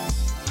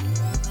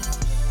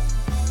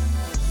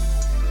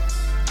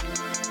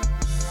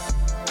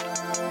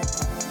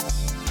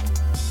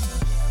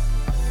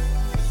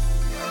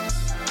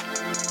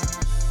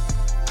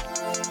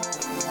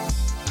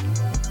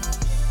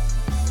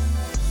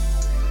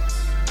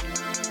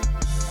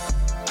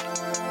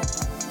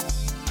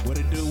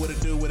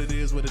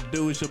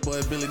do? It's your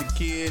boy Billy the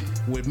Kid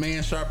with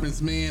Man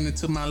Sharpens Man, and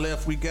to my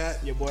left we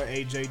got your boy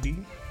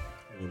AJD.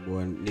 Your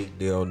boy Nick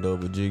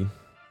DLWG.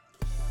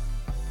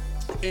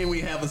 And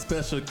we have a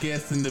special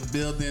guest in the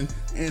building.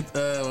 And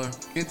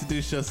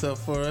introduce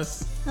yourself for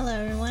us. Hello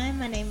everyone,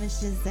 my name is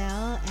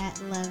Giselle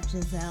at Love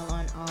Giselle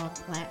on all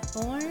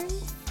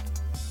platforms.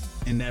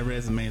 And that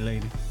resume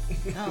lady.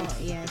 Oh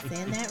yes,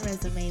 and that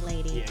resume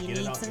lady. Yeah, if you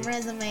need some here.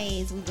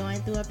 resumes, we're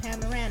going through a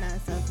panorama.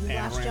 So if you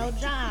lost your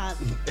job,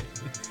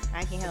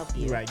 I can help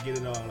you. Right, get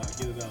it all out.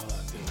 Get it all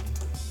out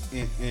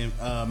there.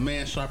 And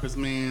Man Sharpens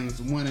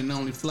Man's one and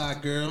only fly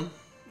girl.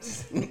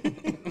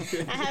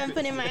 I haven't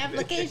put in my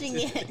application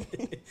yet.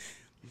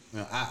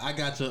 I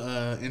got your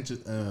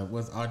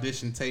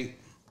audition tape.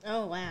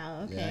 Oh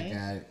wow, okay. Yeah, I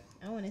got it.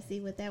 I want to see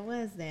what that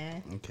was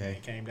then. Okay.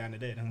 It came down to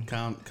that,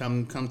 huh?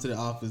 Come to the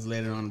office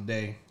later on the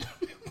day,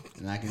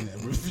 and I can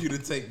review the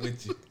tape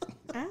with you.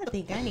 I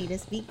think I need to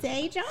speak to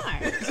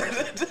HR.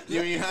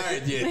 You ain't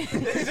hired yet.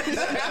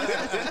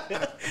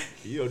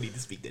 You don't need to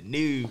speak to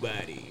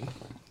nobody.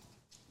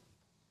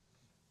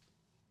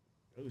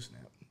 Oh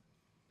snap!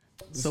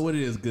 So what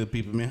it is, good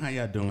people, man? How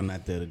y'all doing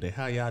out there today?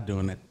 How y'all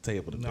doing at the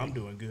table today? No, I'm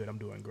doing good. I'm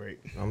doing great.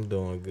 I'm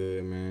doing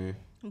good, man.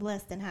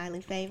 Blessed and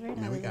highly favored.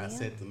 Man, we gotta Hallelujah.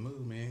 set the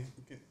mood, man.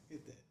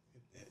 Hit that.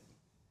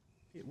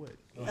 Hit what?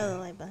 Oh,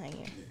 like behind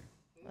here.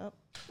 Oh,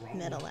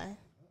 middle line.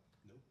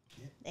 Nope.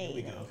 There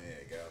you go.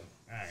 There you go.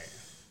 All right.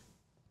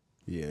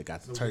 Yeah,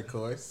 got the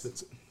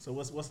turquoise. So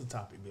what's the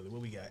topic, Billy?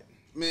 What we got?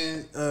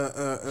 Man,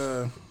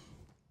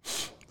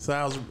 so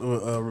I was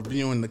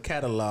reviewing the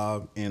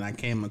catalog and I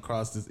came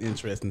across this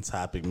interesting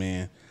topic,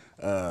 man.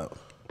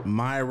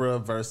 Myra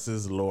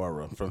versus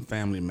Laura from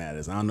Family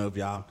Matters. I don't know if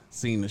y'all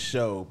seen the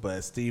show,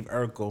 but Steve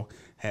Urkel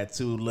had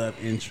two love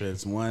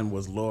interests. One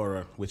was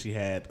Laura, which he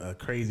had a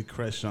crazy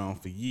crush on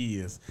for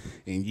years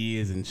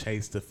and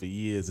chased her for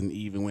years, and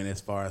even went as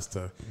far as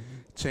to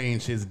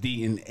change his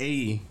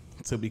DNA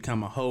to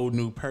become a whole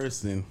new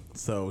person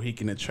so he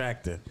can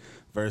attract her.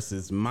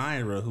 Versus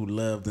Myra, who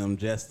loved him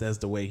just as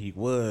the way he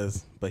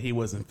was, but he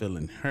wasn't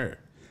feeling her.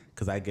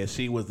 Because I guess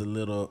she was a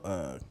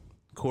little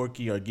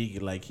quirky or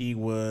geeky like he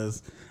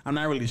was. I'm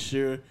not really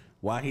sure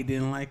why he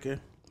didn't like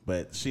her,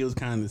 but she was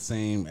kind of the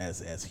same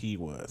as he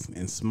was,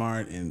 and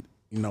smart, and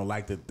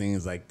liked the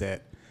things like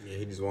that. Yeah,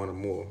 he just wanted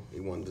more. He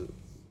wanted to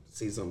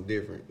see something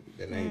different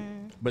than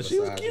ain't. But she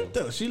was cute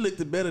though. She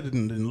looked better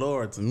than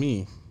Laura to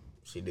me.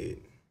 She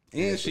did.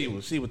 And she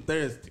was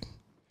thirsty.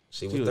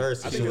 She was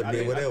thirsty. She would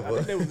do whatever. I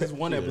think there was this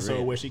one She was episode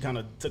ready. where she kind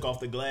of took off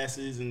the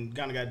glasses and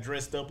kind of got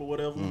dressed up or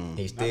whatever.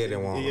 He still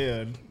didn't want her.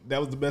 Yeah, that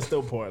was the best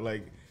up part.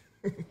 Like,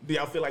 do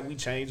y'all feel like we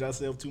changed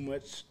ourselves too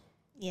much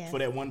Yeah, for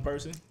that one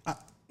person? I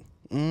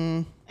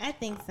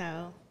think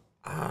so.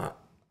 I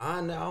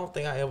don't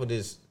think I ever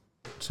just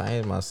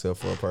changed myself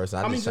for a person.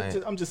 I just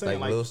changed, I'm just saying,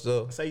 like, little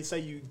stuff. say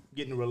you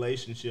get in a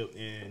relationship,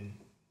 and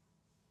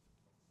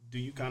do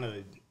you kind of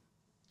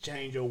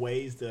change your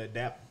ways to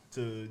adapt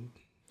to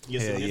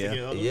your Hell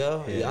significant yeah.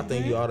 other? Yeah, I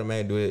think you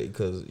automatically do it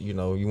because you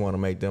want to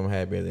make them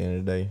happy at the end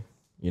of the day.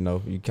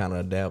 You kind of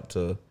adapt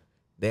to.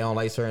 They don't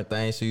like certain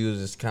things, so you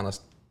just kind of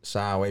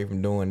shy away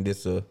from doing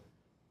this to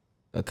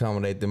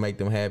accommodate to make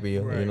them happy.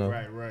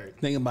 Right.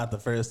 Think about the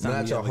first time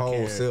Not you your ever whole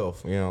cared.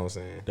 self. You know what I'm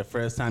saying? The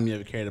first time you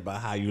ever cared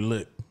about how you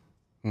look.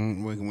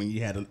 When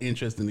you had an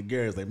interest in the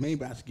girls, like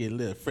maybe I should get a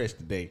little fresh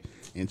today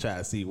and try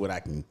to see what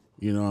I can.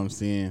 You know what I'm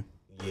saying?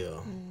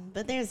 Yeah.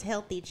 But there's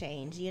healthy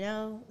change,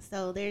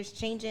 So there's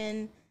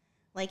changing,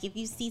 like if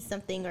you see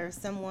something or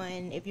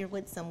someone, if you're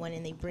with someone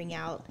and they bring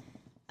out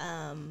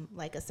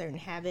like a certain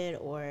habit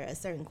or a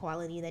certain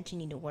quality that you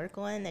need to work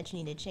on, that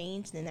you need to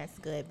change, then that's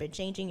good. But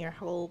changing your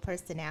whole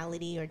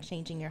personality or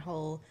changing your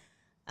whole,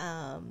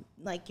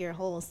 your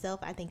whole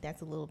self, I think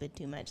that's a little bit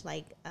too much.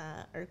 Like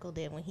Urkel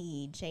did when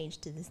he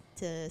changed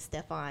to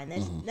Stefan.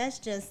 That's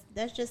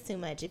just too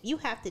much. If you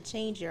have to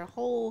change your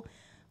whole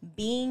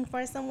being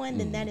for someone,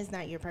 then that is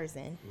not your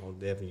person. Well,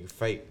 definitely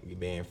fake. You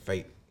being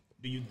fake.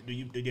 Do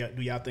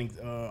y'all think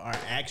our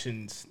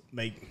actions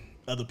make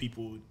other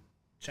people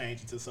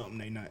change into something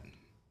they not?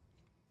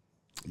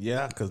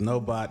 Yeah, because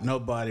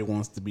nobody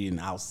wants to be an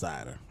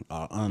outsider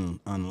or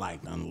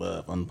unliked,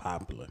 unloved,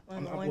 unpopular,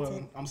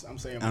 Unwanted. I'm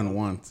saying more,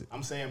 unwanted.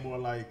 I'm saying more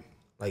like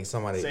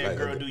somebody. say a like,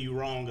 girl do you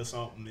wrong or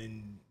something,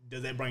 and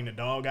does that bring the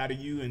dog out of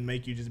you and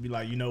make you just be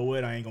like, you know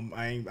what, I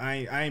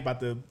ain't about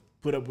to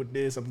put up with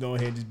this. I'm going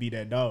ahead and just be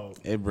that dog.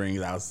 It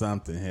brings out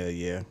something. Hell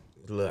yeah.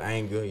 a little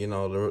anger,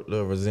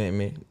 little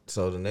resentment.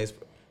 So the next,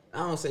 I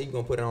don't say you're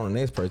gonna put it on the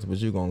next person, but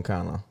you're gonna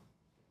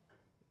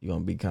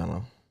be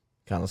kind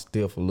of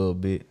stiff a little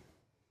bit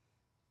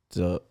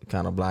to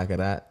kind of block it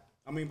out.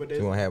 I mean, but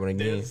It won't happen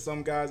again. there's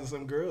some guys and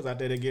some girls out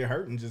there that get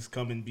hurt and just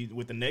come and be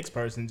with the next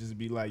person, just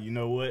be like, you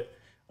know what?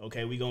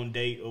 Okay, we gonna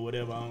date or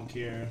whatever. I don't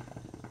care.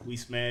 We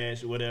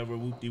smash or whatever.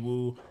 Whoop de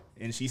woo.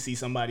 And she sees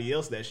somebody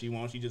else that she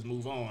wants. She just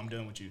move on. I'm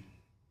done with you.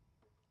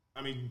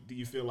 I mean, do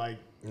you feel like?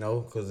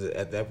 No, because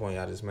at that point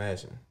y'all just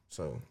smashing.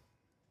 So,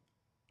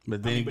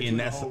 But then But again, you're in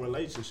a that's whole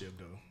relationship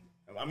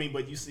though. I mean,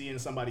 but you see in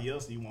somebody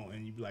else you want,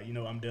 and you be like, you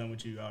know, I'm done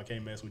with you. I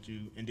can't mess with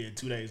you. And then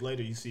 2 days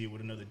later, you see it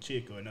with another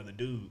chick or another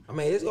dude. I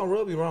mean, it's gonna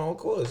rub you wrong, of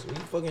course. We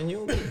fucking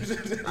human.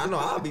 I know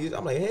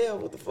I'm like, hell,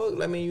 what the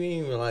fuck? I mean, you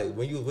ain't even like,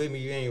 when you was with me,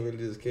 you ain't really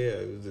just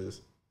care. It was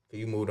just,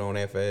 you moved on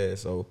that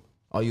fast. So,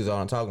 all you was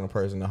on talking to the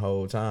person the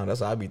whole time.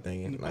 That's what I be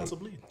thinking. Like,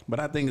 Possibly. But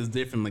I think it's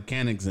different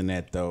mechanics in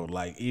that though.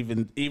 Like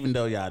even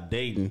though y'all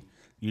dating,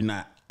 you're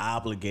not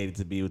obligated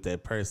to be with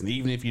that person,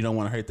 even if you don't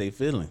want to hurt their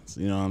feelings.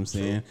 You know what I'm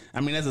saying?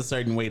 I mean, that's a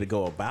certain way to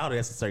go about it.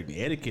 That's a certain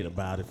etiquette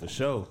about it for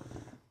sure.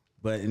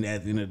 But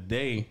at the end of the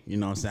day, you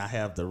know what I'm saying, I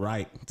have the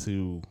right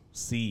to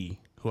see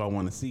who I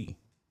want to see.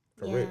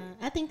 Yeah,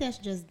 I think that's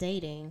just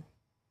dating.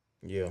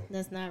 yeah.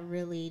 That's not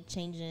really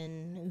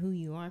changing who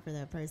you are for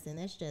that person.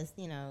 That's just,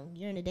 you know,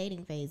 you're in a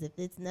dating phase. If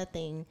it's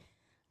nothing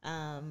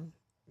No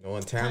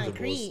intangibles.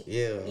 concrete,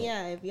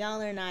 Yeah. if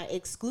y'all are not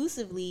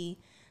exclusively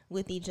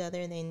with each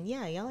other, then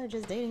yeah, y'all are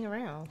just dating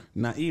around.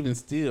 Now, even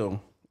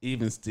still,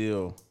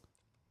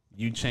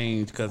 you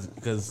change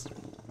because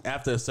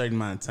after a certain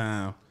amount of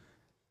time,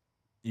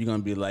 you're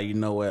gonna be like, you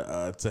know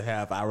what, to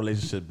have our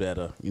relationship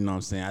better, you know what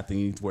I'm saying, I think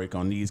you need to work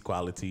on these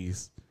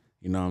qualities,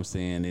 you know what I'm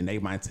saying, and they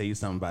might tell you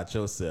something about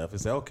yourself and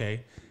say,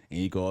 okay, and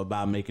you go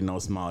about making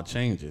those small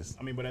changes.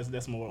 I mean, but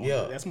that's more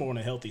Yeah. that's more on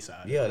the healthy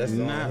side. Yeah, that's the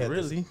Not only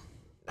really.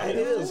 It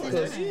is, It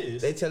because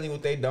is. they tell you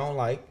what they don't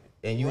like,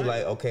 and you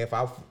like, okay,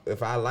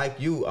 if I like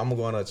you, I'm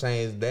gonna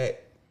change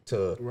that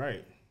to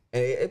Right.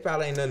 And it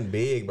probably ain't nothing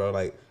big, bro.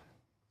 Like,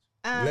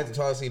 let the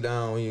toilet seat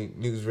down when you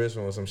use the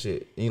restroom or some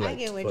shit. And you like, I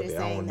get what fuck you're it, I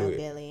saying, don't though, do it.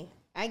 Billy.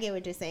 I get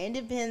what you're saying.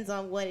 It depends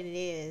on what it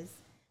is.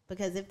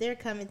 Because if they're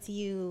coming to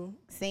you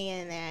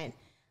saying that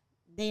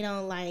they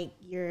don't like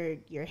your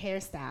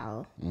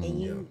hairstyle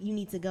and you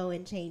need to go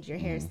and change your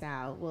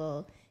hairstyle,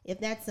 well,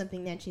 if that's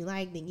something that you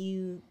like, then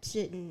you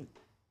shouldn't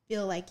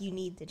feel like you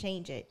need to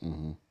change it.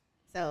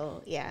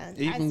 So, yeah,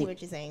 I see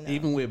what you're saying, though.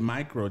 Even with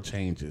micro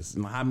changes,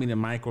 you know, how many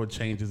micro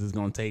changes is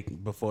going to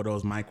take before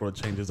those micro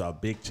changes are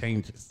big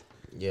changes?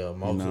 Yeah,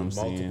 what I'm multiple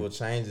saying?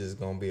 changes is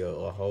gonna be a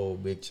whole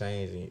big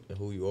change in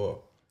who you are.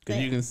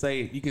 Because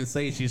you can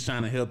say she's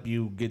trying to help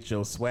you get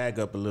your swag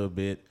up a little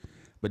bit,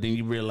 but then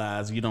you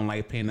realize you don't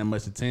like paying that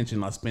much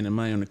attention or spending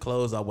money on the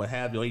clothes or what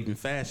have you, or even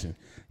fashion.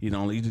 You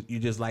know, you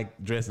just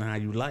like dressing how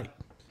you like.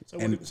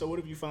 So what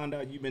if you find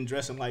out you've been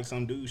dressing like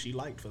some dude she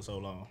liked for so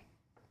long?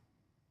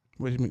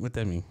 What do you mean? What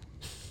that mean?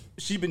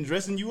 She been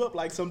dressing you up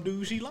like some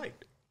dude she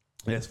liked.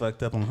 That's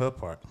fucked up on her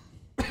part.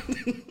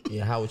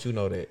 Yeah, how would you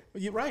know that?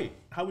 You're right.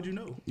 How would you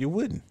know? You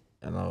wouldn't.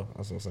 I know,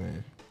 that's what I'm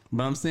saying.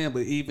 But I'm saying,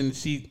 but even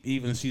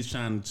she's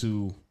trying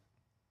to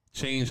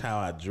change how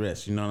I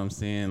dress. You know what I'm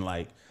saying?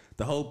 Like,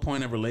 the whole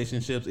point of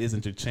relationships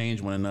isn't to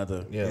change one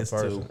another. Yeah, it's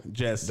to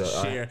just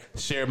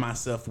share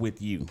myself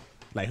with you,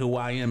 like who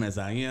I am as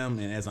I am,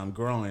 and as I'm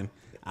growing,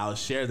 I'll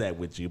share that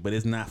with you. But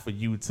it's not for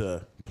you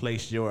to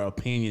place your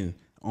opinion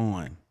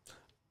on.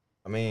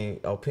 I mean,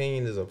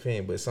 opinion is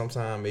opinion, but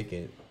sometimes it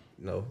can,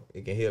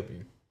 it can help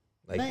you.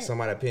 Like, But-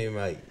 somebody opinion,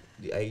 like,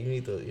 hey, you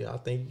need to. Yeah, I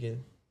think you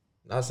can.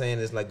 Not saying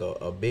it's like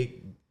a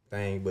big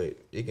thing, but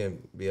it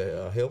can be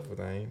a helpful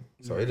thing.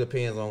 So it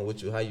depends on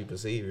how you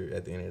perceive it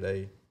at the end of the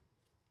day.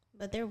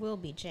 But there will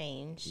be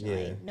change. Yeah.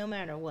 Like, no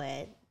matter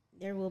what,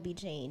 there will be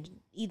change.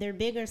 Either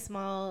big or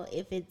small,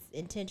 if it's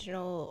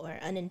intentional or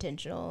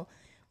unintentional.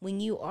 When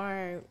you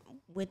are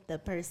with the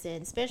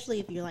person, especially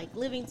if you're like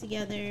living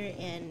together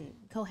and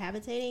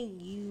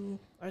cohabitating, you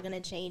are going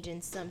to change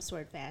in some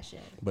sort of fashion.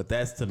 But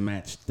that's to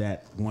match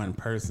that one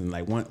person.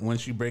 Like,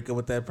 once you break up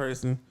with that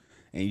person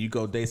and you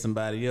go date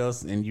somebody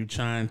else and you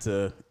trying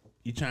to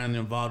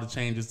involve the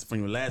changes from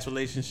your last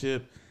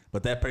relationship,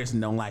 but that person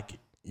don't like it.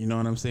 You know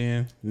what I'm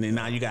saying? And then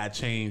now you gotta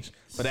change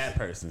for that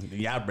person. Then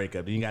y'all break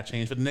up. Then you gotta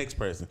change for the next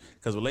person.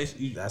 Because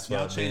That's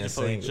y'all why change it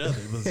for being each single.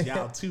 other. It was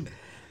y'all too.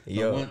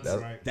 Yo, Once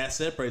that's right. that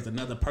separates,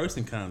 another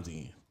person comes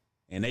in,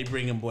 and they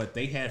bring in what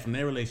they had from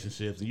their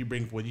relationships, and you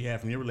bring what you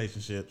had from your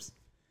relationships.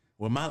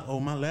 Well,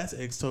 my last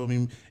ex told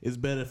me it's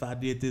better if I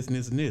did this and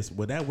this and this.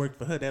 Well, that worked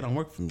for her. That don't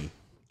work for me.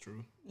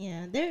 True.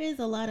 Yeah, there is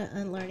a lot of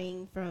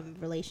unlearning from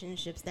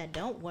relationships that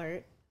don't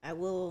work. I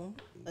will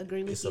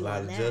agree with it's you a lot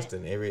on of that.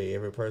 adjusting.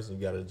 Every person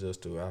you got to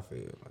adjust to. I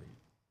feel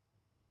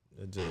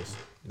like adjust.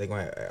 They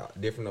gonna have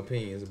different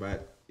opinions about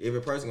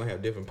every person. Gonna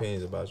have different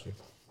opinions about you.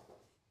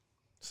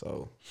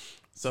 So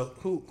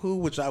who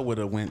which I would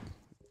have went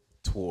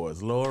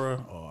towards,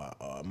 Laura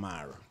or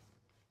Myra?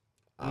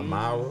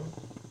 Myra,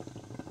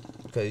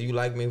 because you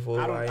like me for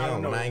who I I don't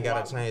am, know. and I ain't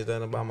gotta Why- change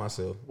nothing about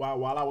myself.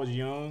 While I was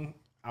young,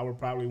 I would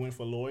probably went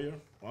for Laura.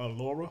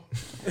 Lawyer.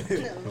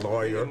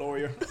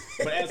 Lawyer.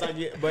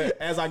 But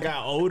as I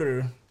got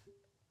older,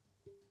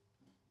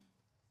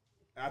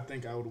 I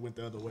think I would have went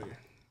the other way.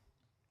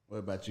 What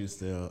about you,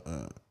 still?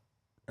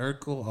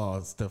 Urkel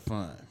or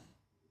Stefan?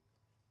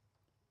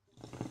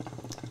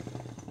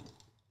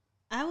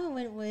 I would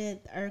went with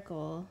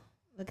Urkel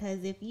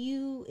because if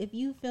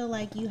you feel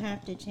like you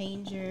have to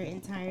change your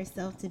entire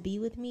self to be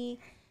with me,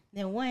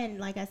 then one,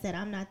 like I said,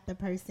 I'm not the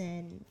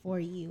person for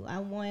you. I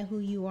want who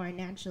you are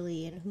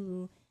naturally and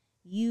who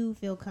you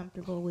feel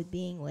comfortable with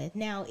being with.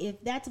 Now,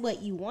 if that's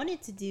what you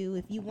wanted to do,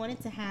 if you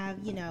wanted to have,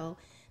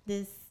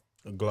 this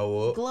A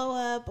glow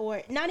up.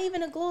 or not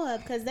even a glow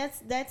up, because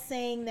that's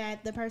saying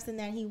that the person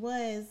that he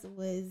was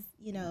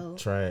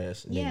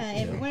Trash. yeah,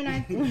 nigga, and we're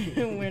not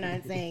we're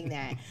not saying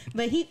that.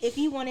 But if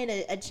he wanted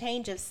a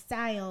change of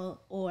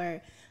style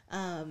or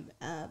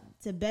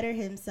to better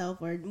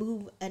himself or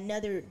move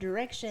another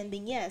direction,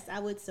 then yes, I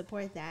would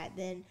support that.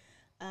 Then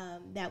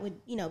that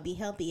would be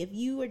healthy. If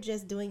you are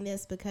just doing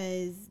this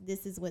because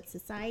this is what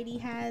society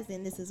has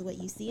and this is what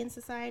you see in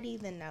society,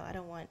 then no, I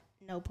don't want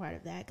no part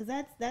of that, because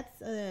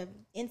that's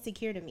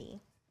insecure to me.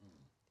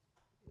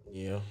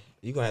 Yeah,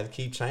 you gonna have to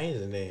keep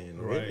changing then.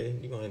 Right. Really,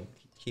 you gonna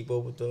keep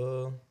up with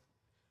the.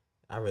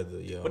 I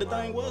rather But the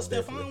thing was,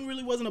 Stefan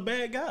really wasn't a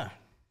bad guy.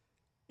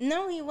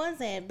 No, he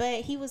wasn't,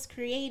 but he was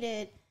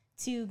created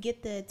to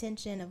get the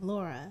attention of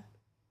Laura.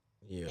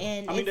 Yeah,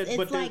 And I mean,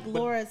 it's like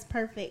Laura's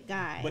perfect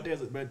guy. But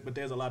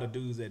there's a lot of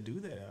dudes that do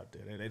that out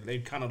there. They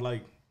kind of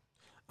like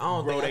I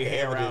don't grow think I their can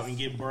hair ever out just- and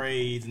get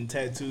braids and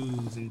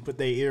tattoos and put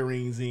their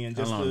earrings in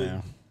just Hold on for.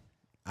 now.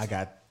 I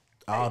got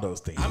all those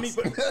things. I mean,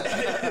 but, I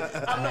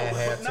know,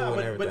 had but, to nah, and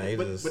but, everything.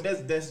 but, It's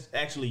but that's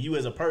actually you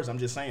as a person. I'm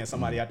just saying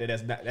somebody out there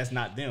that's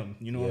not them.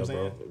 You know what I'm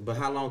saying? bro. But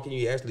how long can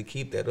you actually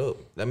keep that up?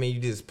 I mean,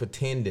 you just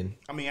pretending.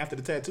 I mean, after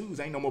the tattoos,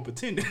 ain't no more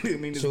pretending. I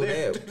mean, it's True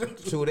there.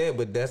 that, true that,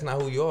 but that's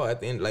not who you are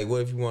at the end. Like,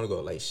 what if you want to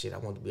go like, shit, I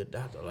want to be a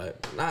doctor?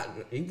 Like, not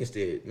you can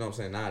still, you know what I'm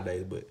saying,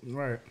 nowadays. But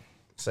Right.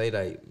 say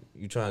that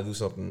you trying to do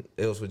something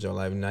else with your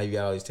life, and now you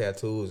got all these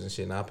tattoos and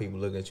shit. Now people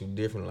looking at you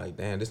different. Like,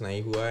 damn, this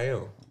ain't who I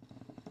am.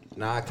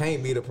 Now I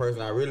can't be the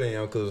person I really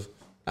am because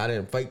I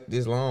didn't fake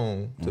this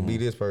long to be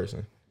this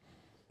person.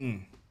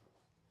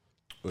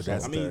 But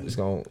that's It's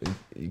gonna.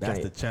 You that's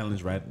can't. the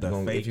challenge, right? The If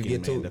you faking,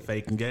 get man. to- The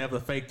faking. You ever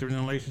faked in a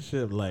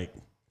relationship? Like,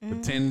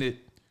 pretended.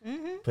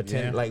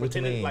 Pretend Yeah. like what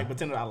you Pretending, mean? like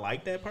pretending I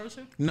like that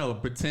person. No,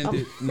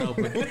 pretended. No,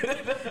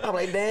 I'm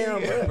like,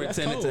 damn, bro.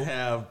 pretended to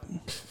have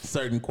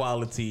certain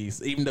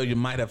qualities, even though you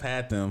might have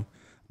had them,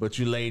 but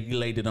you laid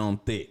it on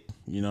thick.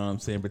 You know what I'm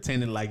saying?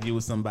 Pretending like you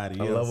was somebody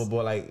A else. lover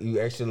boy, like you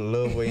actually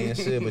love her and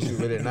shit, but you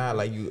really not.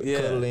 Like you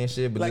Yeah. cuddle and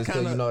shit, but Like just because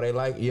kinda- you know they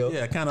like you.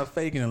 Yeah, kind of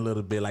faking a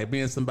little bit, like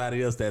being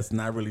somebody else that's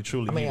not really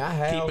truly. I mean, you, I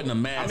have- keeping the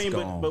mask I mean,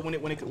 on. but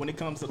when it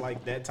comes to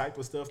like that type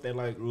of stuff, that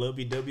like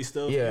lovey-dovey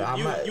stuff, Yeah,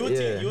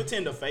 you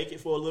tend to fake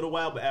it for a little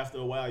while, but after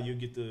a while you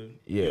get to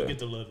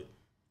love it.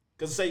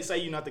 Because say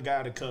you're not the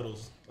guy that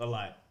cuddles a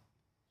lot.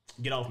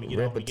 Get off me, get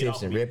off me, get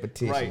off me.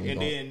 Repetition, Right, you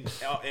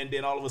and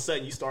then all of a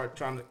sudden you start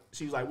trying to.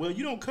 She's like, "Well,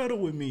 you don't cuddle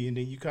with me," and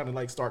then you kind of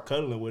like start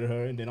cuddling with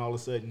her, and then all of a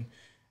sudden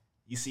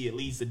you see it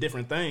leads to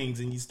different things,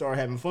 and you start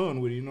having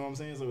fun with it. You know what I'm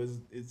saying? So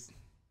it's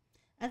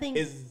I think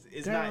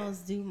it's girls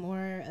do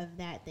more of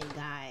that than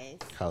guys,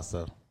 How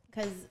so?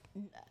 because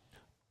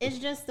it's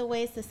just the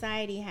way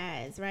society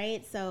has,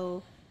 right?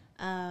 So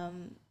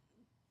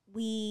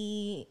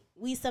we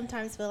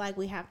sometimes feel like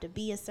we have to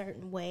be a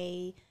certain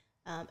way,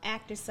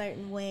 act a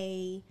certain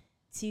way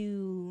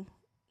to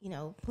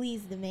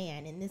please the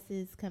man, and this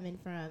is coming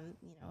from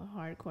a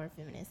hardcore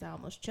feminist. I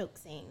almost choked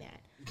saying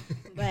that,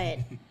 but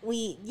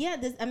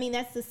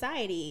that's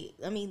society.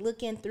 I mean,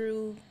 looking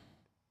through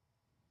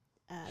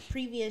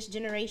previous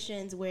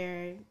generations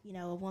where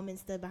a woman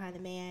stood behind the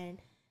man,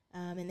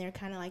 and they're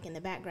kind of like in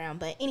the background.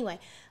 But anyway,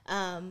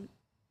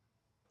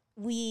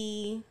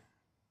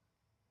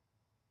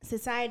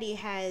 society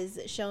has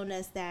shown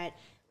us that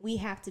we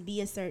have to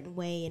be a certain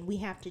way and we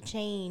have to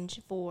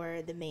change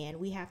for the man.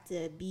 We have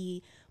to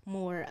be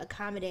more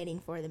accommodating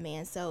for the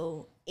man.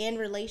 So in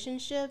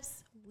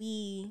relationships,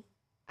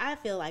 I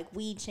feel like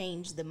we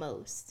change the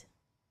most.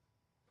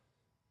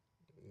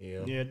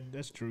 yeah,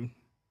 that's true.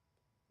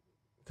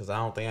 Cause I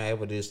don't think I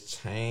ever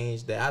just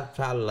changed that. I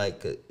probably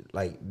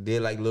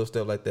did like little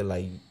stuff like that.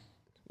 Like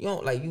you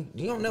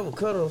don't never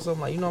cuddle or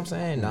something, like, you know what I'm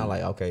saying? Now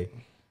like, okay,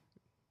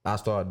 I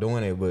started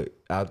doing it, but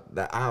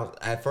I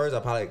at first I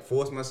probably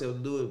forced myself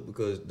to do it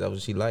because that was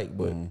what she liked.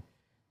 But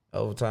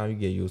over time you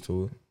get used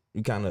to it.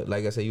 You kind of,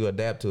 like I said, you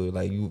adapt to it.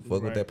 Like you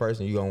fuck with that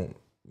person, you don't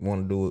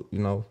want to do it.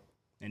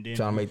 And then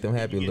trying to make them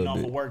happy a you little getting off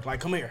bit. of work, like,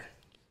 come here.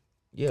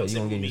 Yeah, Come you sit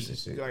gonna with get me. used to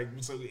shit. Like,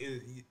 so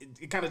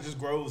it kind of just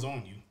grows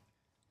on you.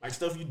 Like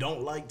stuff you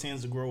don't like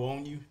tends to grow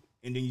on you,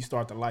 and then you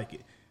start to like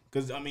it.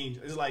 Because I mean,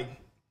 it's like,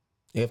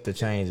 If the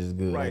change is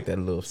good, right, like that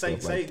little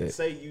stuff like that.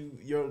 Say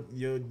your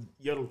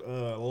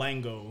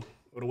lingo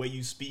or the way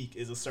you speak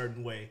is a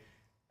certain way.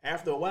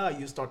 After a while,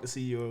 you start to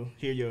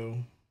hear your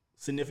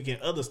significant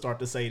other start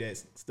to say that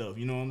stuff.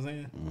 You know what I'm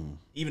saying?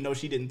 Even though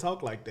she didn't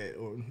talk like that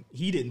or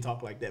he didn't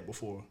talk like that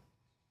before.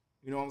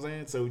 You know what I'm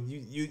saying? So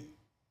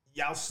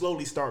y'all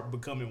slowly start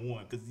becoming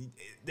one, because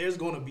there's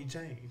going to be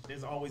change.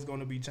 There's always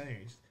going to be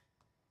change.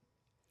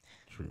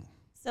 True.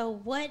 So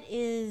what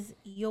is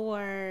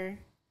your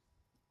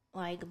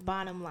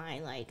bottom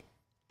line? Like,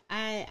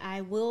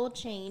 I will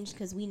change,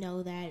 because we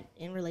know that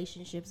in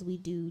relationships we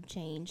do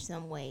change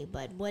some way,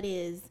 but what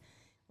is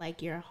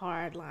your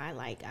hard line?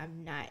 Like,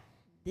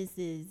 this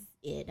is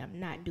it. I'm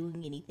not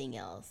doing anything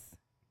else.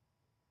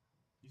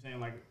 You saying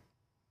like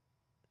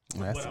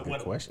Well, that's a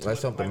good question. Like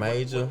something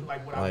major,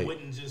 what I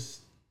wouldn't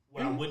just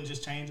I wouldn't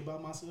just change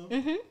about myself.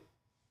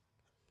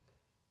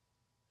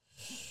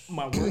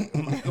 My work,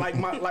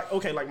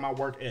 my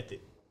work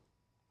ethic.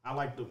 I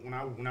like to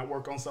when I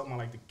work on something, I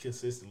like to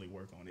consistently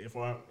work on it.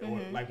 Or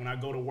like when I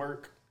go to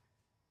work,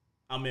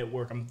 I'm at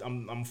work.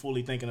 I'm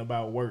fully thinking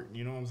about work.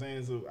 You know what I'm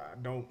saying? So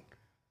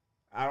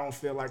I don't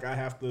feel like I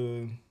have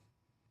to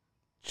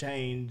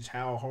change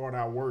how hard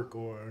I work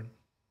or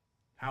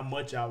how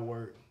much I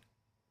work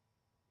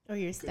or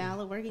your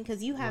style of working,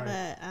 because you have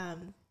a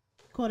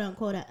quote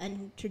unquote an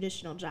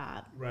untraditional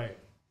job. Right.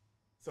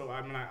 So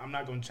I'm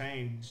not gonna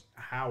change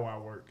how I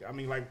work. I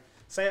mean, like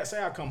say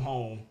I come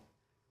home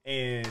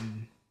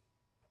and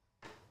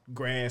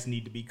grass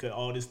need to be cut,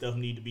 all this stuff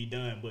need to be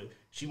done, but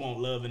she won't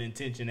love and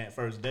intention that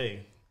first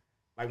day.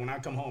 Like when I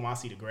come home, I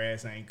see the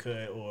grass ain't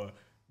cut or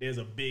there's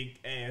a big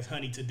ass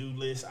honey to do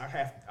list.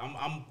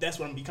 That's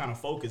what I'm be kind of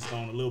focused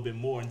on a little bit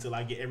more until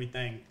I get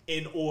everything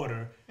in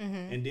order,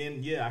 and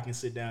then I can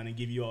sit down and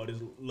give you all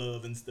this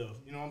love and stuff.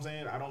 You know what I'm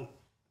saying? I don't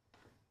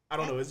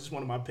know. It's just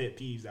one of my pet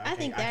peeves. I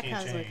think that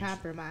comes with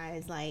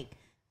compromise. Like,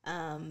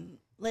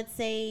 let's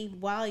say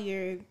while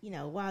you're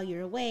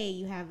away,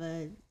 you have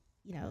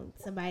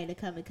somebody to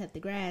come and cut the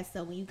grass.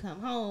 So when you come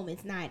home,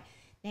 it's not,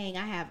 dang,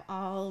 I have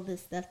all this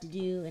stuff to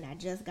do and I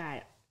just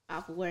got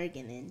off of work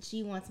and then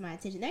she wants my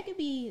attention. That could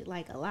be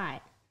like a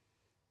lot.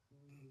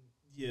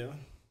 Yeah.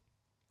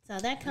 So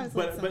that comes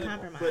with some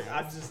compromise. But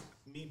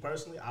me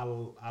personally, I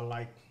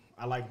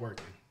like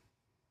working.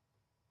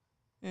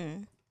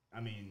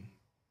 I mean,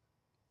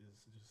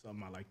 it's just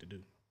something I like to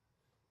do.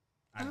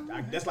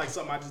 That's like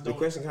something I just don't. The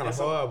question kind of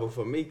horrible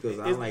for me because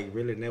I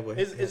really never.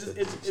 It's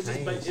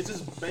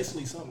just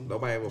basically something.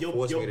 Nobody ever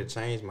forced me to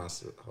change my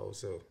whole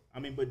self. I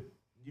mean, but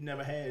you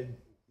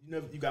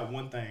got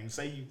one thing.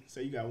 Say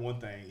you got one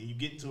thing, and you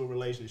get into a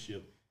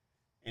relationship,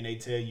 and they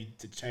tell you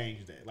to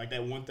change that. Like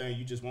that one thing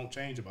you just won't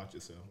change about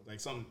yourself. Like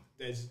something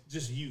that's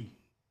just you.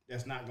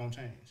 That's not gonna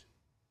change.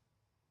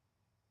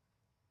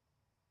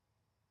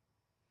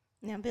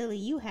 Now, Billy,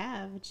 you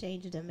have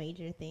changed a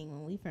major thing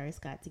when we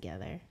first got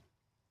together.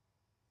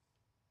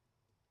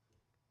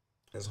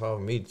 It's hard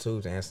for me too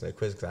to answer that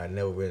question because I've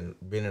never been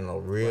in a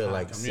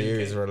real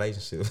serious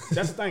relationship.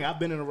 That's the thing. I've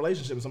been in a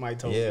relationship and somebody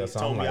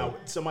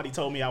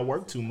told me I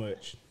work too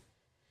much.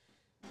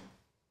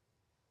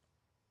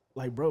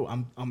 Like, bro,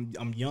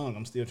 I'm young.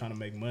 I'm still trying to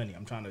make money.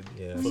 I'm trying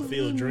to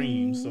fulfill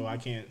dreams. So I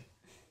can't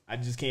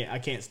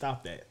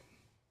stop that.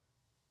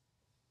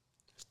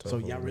 So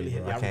y'all really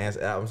I can't answer.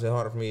 It's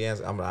harder for me to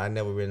answer. I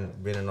never been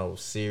in no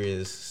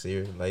serious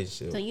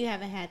relationship. So you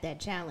haven't had that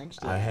challenge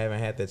yet. I haven't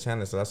had that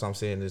challenge. So that's why I'm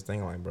saying this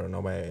thing. Like, bro,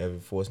 nobody ever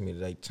forced me to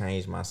like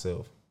change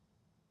myself.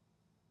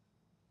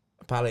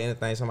 Probably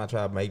anything. Somebody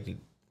try to make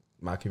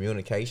my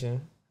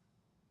communication,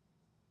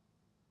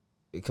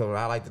 because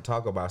I like to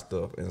talk about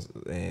stuff,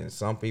 and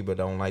some people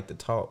don't like to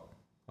talk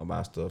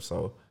about stuff.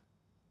 So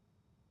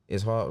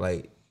it's hard.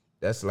 Like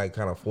that's like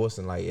kind of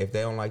forcing. Like if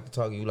they don't like to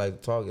talk, you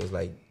like to talk. It's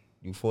like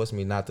you force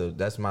me not to.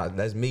 That's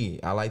me.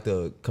 I like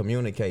to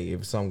communicate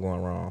if something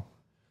going wrong.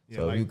 Yeah,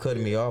 so like, you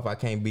cutting me off, I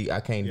can't do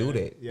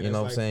that. You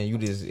know what I'm saying? You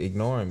just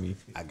ignoring me.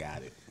 I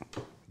got it.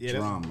 Yeah,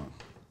 drama.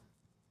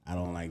 I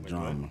don't like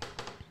drama.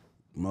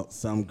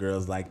 Some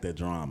girls like the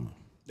drama.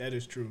 That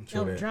is true.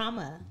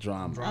 Drama.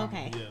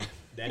 Okay. Yeah,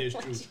 that is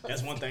true.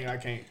 That's one thing I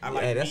can't.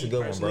 That's a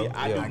good one, bro.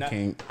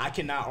 I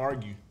cannot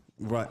argue.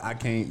 Right. I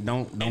can't.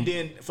 Don't. And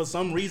then for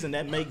some reason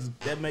that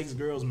makes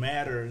girls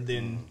madder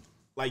than.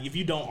 Like, if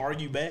you don't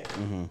argue back,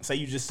 say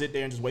you just sit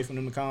there and just wait for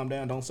them to calm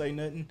down, don't say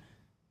nothing,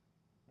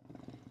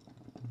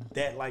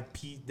 that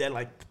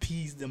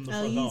pees them the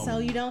fuck off. So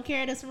you don't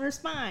care to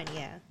respond,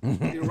 yeah.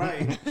 You're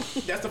right.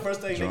 That's the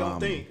first thing they're going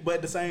to think. But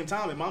at the same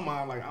time, in my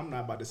mind, like, I'm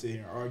not about to sit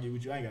here and argue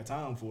with you. I ain't got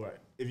time for it.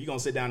 If you're going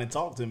to sit down and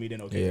talk to me,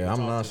 then okay. Yeah, I'm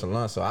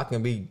nonchalant, so I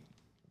can be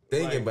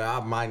thinking, but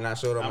I might not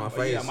show it on my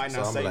face. I might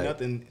not say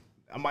nothing.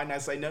 I might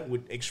not say nothing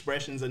with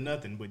expressions or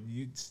nothing, but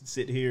you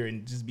sit here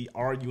and just be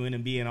arguing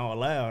and being all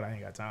loud. I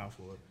ain't got time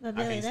for it. But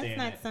Billy, that's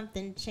not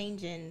something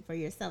changing for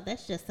yourself.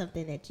 That's just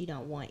something that you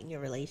don't want in your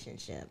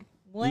relationship.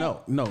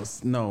 What?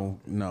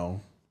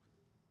 No.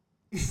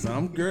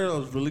 Some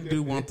girls really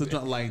do want to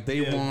like they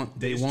want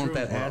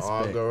that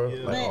aspect.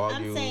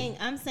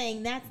 I'm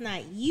saying that's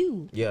not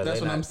you. Yeah,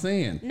 that's what I'm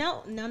saying.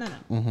 No.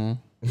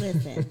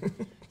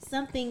 Listen,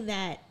 something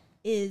that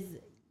is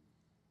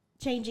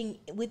changing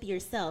with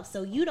yourself.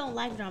 So you don't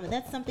like drama.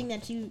 That's something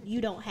that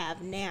you don't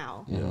have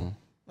now. Yeah.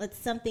 It's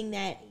something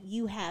that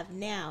you have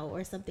now,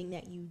 or something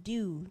that you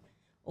do,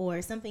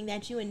 or something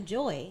that you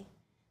enjoy.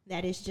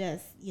 That is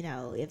just,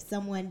 if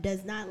someone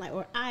does not like,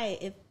 or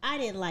if I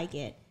didn't like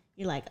it,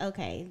 you're like,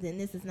 okay, then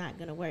this is not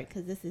going to work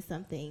because this is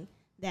something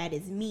that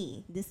is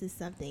me. This is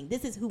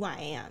who I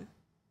am.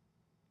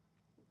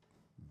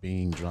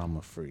 Being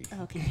drama free.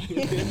 Okay.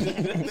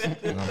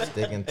 And I'm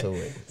sticking to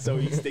it. So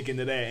you sticking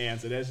to that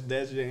answer.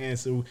 That's your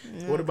answer.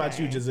 What about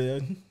you, Giselle?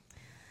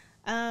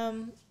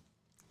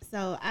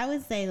 So I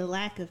would say the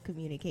lack of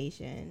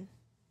communication.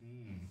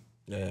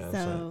 Yeah.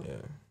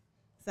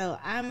 So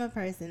I'm a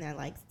person that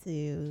likes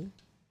to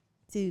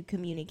to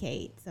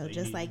communicate. So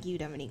just like you,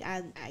 Dominique,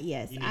 I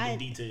You need the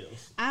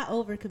details. I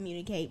over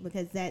communicate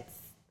because that's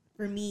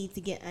for me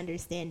to get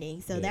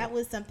understanding. So that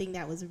was something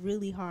that was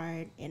really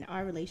hard in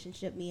our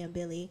relationship, me and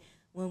Billy,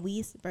 when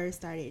we first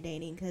started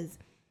dating, because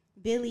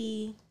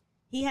Billy,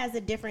 he has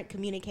a different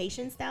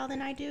communication style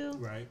than I do.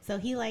 Right. So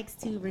he likes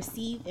to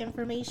receive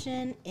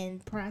information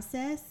and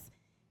process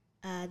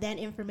that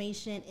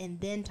information and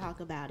then talk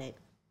about it.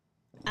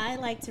 I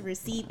like to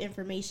receive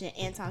information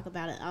and talk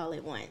about it all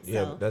at once.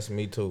 Yeah, So, that's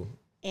me too.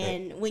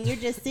 and when you're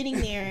just sitting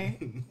there,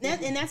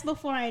 and that's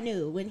before I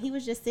knew, when he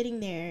was just sitting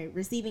there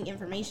receiving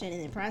information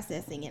and then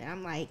processing it,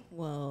 I'm like,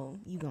 well,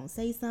 you gonna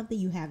say something?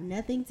 You have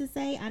nothing to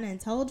say? I done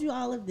told you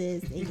all of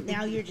this, and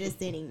now you're just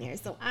sitting there.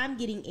 So I'm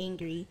getting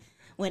angry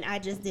when I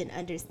just didn't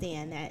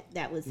understand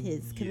that was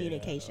his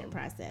communication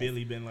process.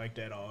 Billy been like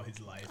that all his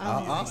life.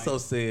 I also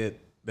said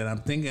that I'm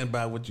thinking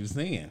about what you're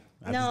saying.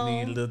 I just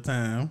need a little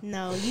time.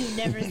 No, you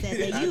never said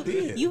that. I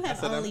did. You have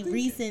That's what I'm only thinking.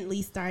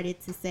 recently started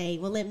to say,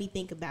 well, let me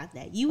think about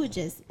that. You would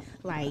just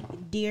like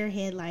deer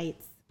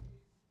headlights,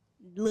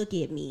 look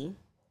at me.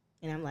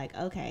 And I'm like,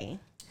 okay.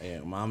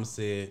 And Mama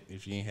said,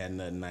 if you ain't had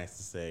nothing nice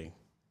to say,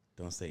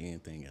 don't say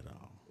anything at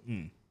all.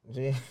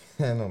 Yeah,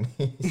 I know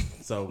me.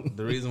 So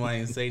the reason why I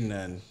didn't say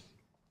nothing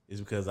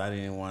is because I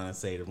didn't want to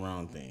say the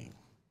wrong thing.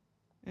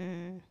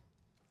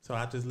 So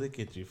I just look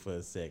at you for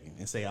a second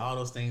and say all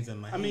those things in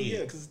my head. I mean,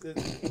 yeah, because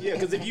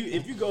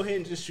if you go ahead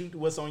and just shoot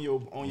what's on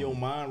your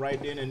mind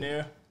right then and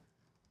there,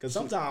 because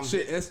sometimes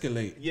shit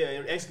escalate. yeah,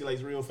 it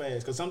escalates real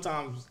fast. Because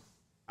sometimes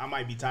I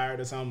might be tired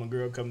of something. A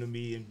girl come to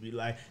me and be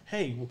like,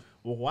 "Hey,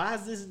 well, why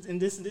is this and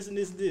this and this and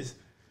this and this?"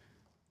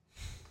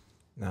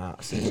 Nah,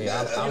 see me,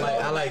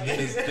 I like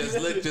getting.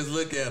 Just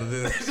look at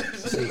it.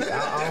 See,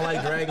 I don't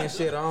like dragging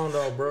shit on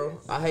though, bro.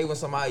 I hate when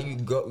somebody you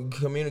go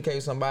communicate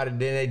with somebody,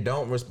 then they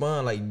don't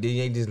respond. Like then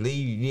they just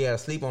leave. You gotta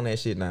sleep on that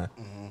shit now.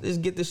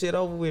 Just get the shit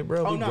over with,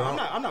 bro. Oh We no, grown.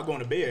 I'm not going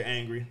to bed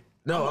angry.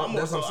 No, I'm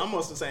that's what I'm I'm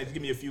also saying, just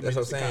give me a few That's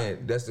what minutes. I'm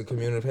saying. That's the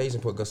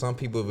communication part. Because some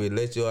people, if they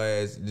let your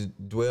ass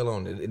just dwell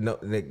on it, no,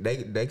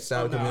 they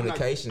style of no, I'm not-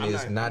 communication I'm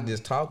is not- not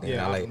just talking.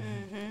 Yeah, Like,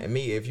 and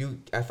me,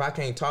 if I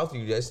can't talk to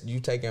you, that's you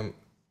taking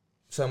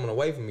someone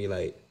away from me.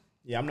 Like,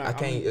 Yeah, I'm not. I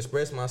can't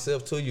express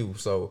myself to you.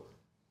 So,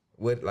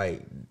 with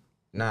like,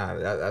 nah,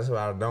 that's what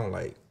I don't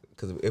like.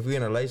 Because if we're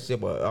in a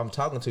relationship or I'm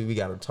talking to you, we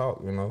gotta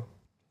talk. You know.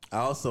 I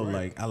also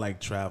I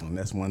like traveling.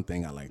 That's one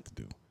thing I like to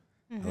do.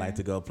 I like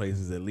to go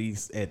places at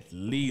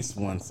least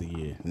once a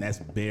year, and that's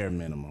bare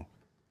minimum.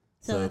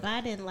 So if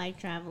I didn't like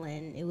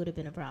traveling, it would have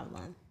been a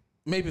problem.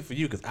 Maybe for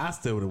you, because I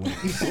still would have went.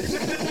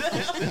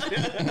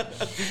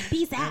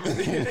 Peace out. But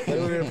it would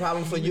have been a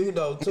problem for you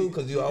though too,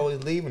 because you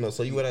always leaving us.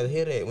 So you would have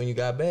hit that when you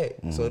got back.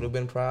 So it would have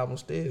been a problem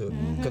still.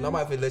 Because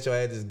nobody could let your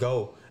ass just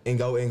go and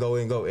go and go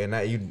and go, and now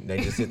they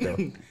just sit there.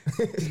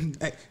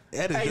 Hey,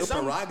 that is your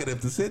prerogative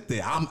to sit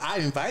there. I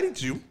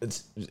invited you.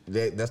 That's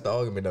the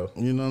argument though.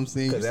 You know what I'm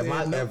saying? Because You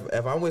said no.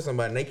 if I'm with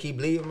somebody and they keep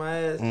leaving my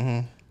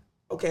ass,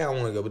 okay, I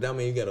want to go, but that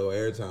means you gotta go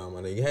every time.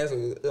 My nigga,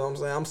 you know what I'm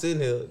saying? I'm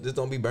sitting here, just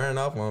don't be burning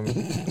off on me.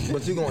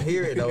 But you gonna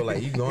hear it though,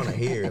 like you gonna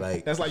hear it,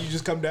 like. That's like you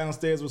just come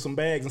downstairs with some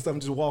bags and stuff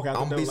and just walk out.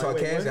 I'm gonna be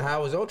sarcastic.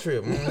 How was your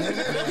trip?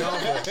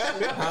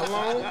 How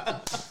long?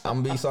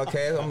 I'm gonna be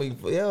sarcastic. I'm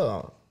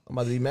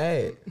about to be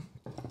mad.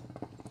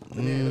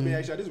 Let me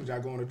ask y'all this: would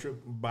y'all go on a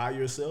trip by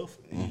yourself?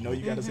 And you know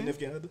you got a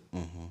significant other.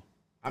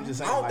 I'm just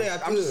saying. I don't think I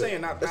I'm just could.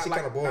 saying not That shit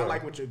kinda boring. not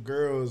like with your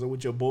girls or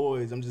with your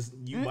boys. I'm just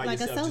you by like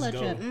a yourself. solo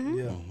just go.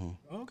 trip.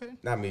 Yeah. Okay.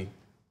 Not me.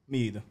 Me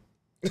either.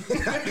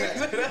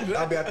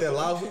 I'll be out there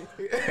lousy.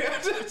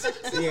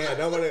 Yeah,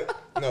 nobody.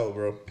 No,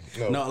 bro.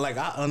 No, like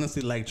I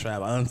honestly like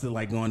travel. I honestly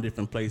like going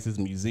different places,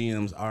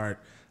 museums, art.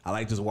 I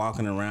like just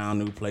walking around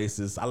new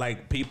places. I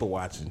like people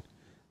watching.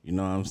 You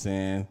know what I'm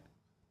saying?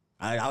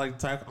 I like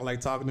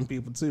talking to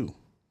people too.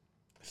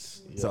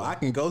 So I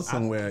can go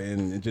somewhere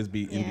and just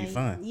be be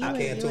fun. You I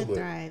would, can you too, would but-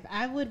 thrive.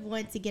 I would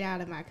want to get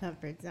out of my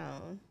comfort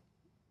zone.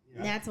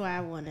 That's why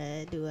I want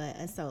to do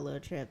a solo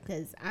trip,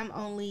 because I'm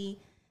only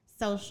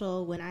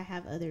social when I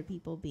have other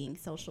people being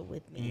social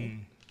with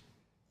me.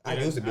 I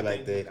used to be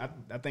like that.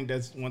 I think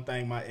that's one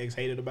thing my ex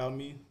hated about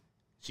me.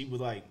 She was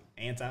like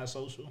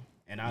antisocial,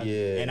 and I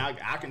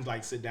can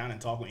like sit down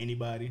and talk with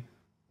anybody,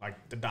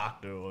 like the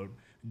doctor or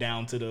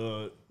down to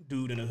the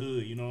dude in the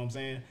hood. You know what I'm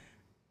saying?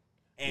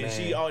 And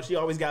she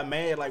always got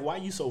mad. Like, why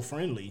you so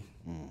friendly?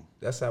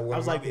 That's how I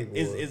was like,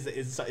 is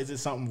it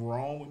something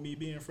wrong with me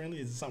being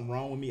friendly? Is it something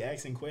wrong with me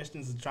asking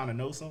questions and trying to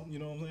know something? You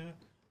know what I'm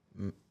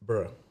saying?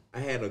 Bruh, I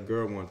had a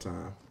girl one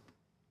time.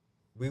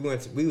 It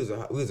was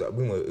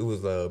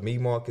me,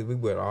 Marcus. We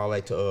went all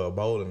like to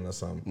bowling or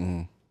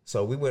something.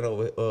 So we went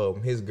over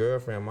his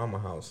girlfriend mama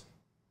house,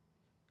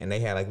 and they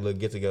had like a little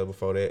get together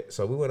before that.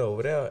 So we went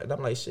over there, and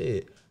I'm like,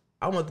 shit,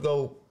 I want to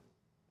go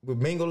with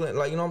mingling,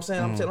 like, you know what I'm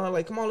saying? I'm telling her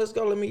like, come on, let's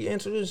go. Let me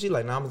introduce. She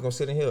like, nah, I'm just gonna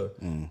sit in here.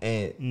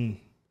 And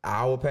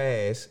hour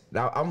passed.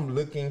 Now I'm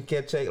looking,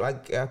 kept checking,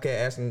 like I kept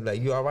asking,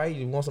 like, you all right?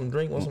 You want some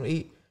drink? Want some to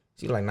eat?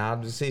 She like, nah,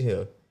 I'll just sit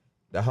here.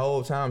 The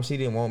whole time she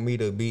didn't want me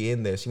to be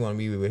in there. She wanted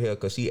me with her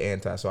because she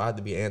anti. So I had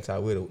to be anti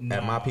with her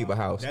at my people's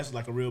house. That's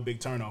like a real big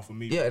turnoff for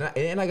me. Yeah,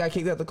 and I got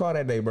kicked out the car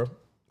that day, bro.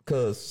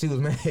 Cause she was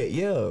mad.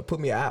 Yeah, put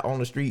me out on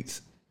the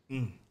streets.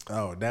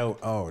 That And I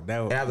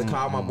had to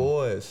call my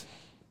boys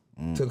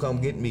to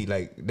come get me.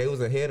 Like they was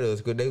ahead of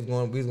us because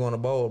we was going to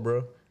bowl,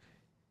 bro.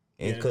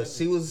 And cause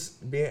she was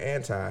being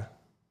anti,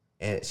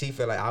 and she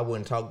felt like I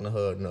wasn't talking to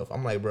her enough.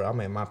 I'm like, bro, I'm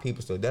at my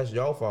people, so that's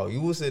your fault. You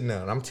was sitting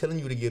there, and I'm telling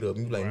you to get up.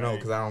 And you like, no,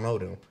 because I don't know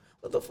them.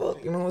 What the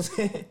fuck? You know what I'm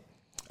saying?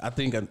 I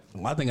think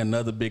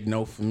another big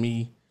no for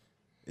me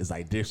is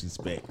like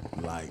disrespect.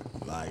 Like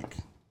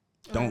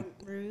don't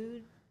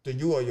Rude. To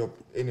you or your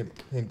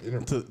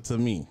to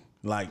me.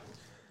 Like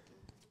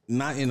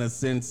not in a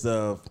sense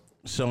of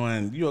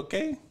showing you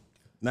okay.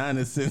 Not in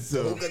a sense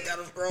of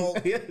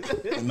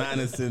not in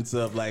a sense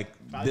of like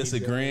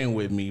disagreeing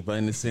with me, but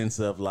in the sense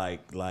of like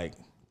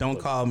don't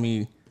call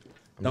me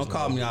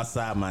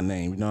outside my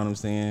name. You know what I'm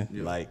saying?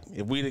 Yeah. Like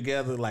if we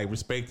together, like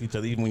respect each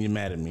other even when you're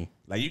mad at me.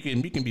 Like you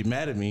can be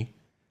mad at me,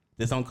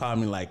 just don't call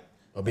me like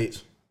a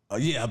bitch. Oh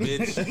yeah, a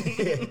bitch,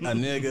 a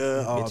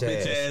nigga, or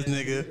bitch ass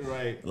nigga.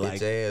 Right. Like,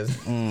 bitch ass.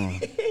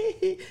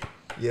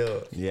 Yeah,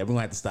 we're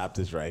gonna have to stop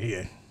this right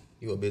here.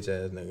 You a bitch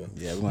ass nigga.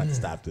 Yeah, we're gonna have to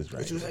stop this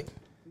right What you here. like?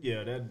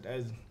 Yeah,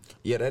 that's.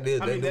 Yeah, that is.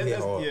 That do hit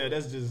hard. Yeah,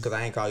 that's just. Cause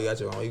I ain't call you out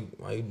your.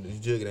 Why you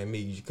jugging at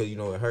me? Cause you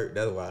know it hurt.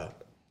 That's why.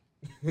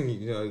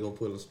 You know you gonna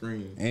pull a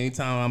string.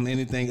 Anytime I'm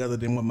anything other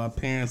than what my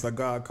parents or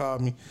God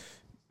called me,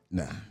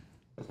 nah.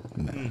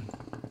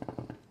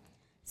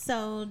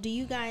 So, do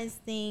you guys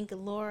think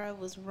Laura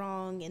was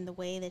wrong in the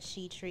way that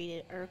she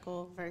treated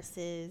Urkel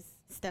versus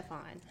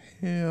Stefan?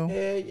 Hell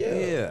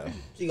yeah.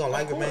 She gonna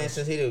like a man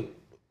since he done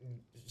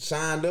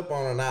signed up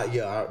on her. Not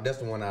that's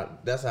the one.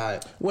 That's how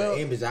the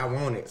image I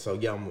wanted. So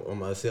yeah, I'm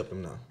gonna accept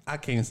him now. I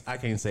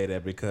can't say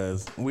that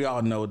because we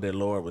all know that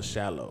Laura was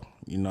shallow.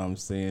 You know what I'm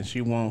saying?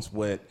 She wants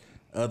what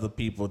other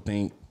people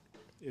think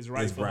is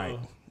right. Her.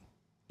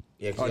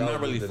 Yeah, or not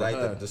really for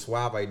her. The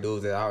suave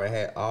dudes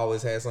that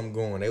always had something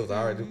going. They was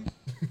already.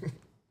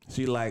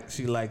 She likes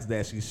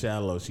that she's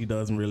shallow. She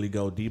doesn't really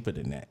go deeper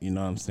than that. You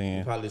know what I'm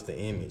saying? Probably it's the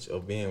image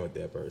of being with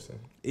that person.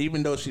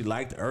 Even though she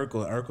liked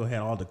Urkel had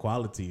all the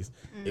qualities.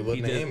 It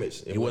wasn't the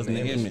image. It wasn't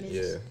the image.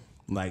 Yeah.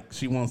 Like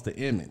she wants the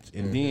image,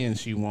 and then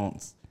she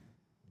wants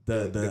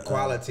the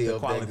quality of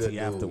quality that good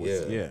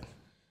afterwards. Dude.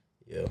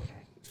 Yeah.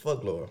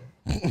 Fuck Laura.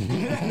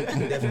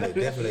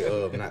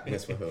 definitely not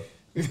mess with her.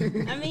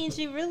 I mean,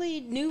 she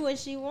really knew what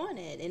she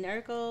wanted, and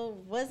Urkel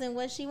wasn't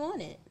what she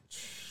wanted.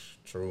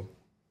 True.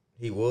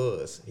 He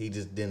was. He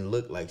just didn't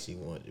look like what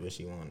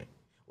she wanted.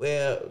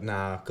 Well,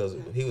 nah, because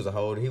he was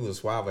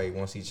suave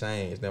once he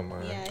changed. Never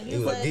mind. Yeah, he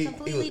was a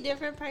completely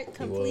different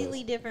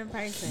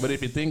person. But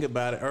if you think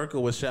about it,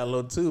 Urkel was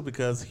shallow too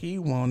because he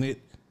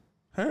wanted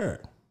her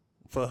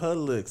for her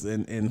looks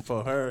and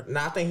for her.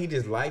 No, I think he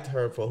just liked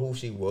her for who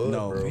she was.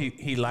 No, bro.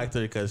 he liked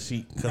her because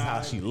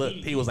how she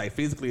looked. He was like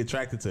physically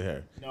attracted to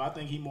her. No, I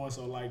think he more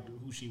so liked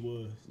who she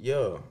was.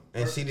 Yeah,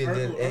 and she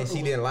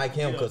didn't like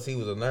him because he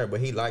was a nerd,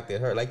 but he liked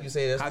her. Like you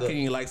said, how can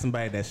you like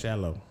somebody that's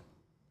shallow?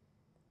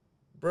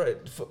 Bro,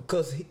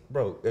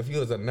 if you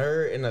was a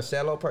nerd and a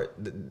shallow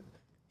person,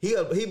 he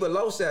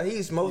below shallow.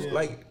 He's most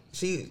like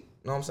she. You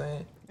know what I'm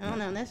saying? I don't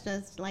know. That's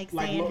just like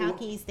saying, how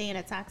can you stay in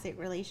a toxic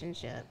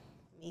relationship?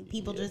 I mean,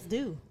 people just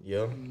do.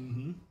 Yeah.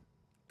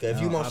 Cause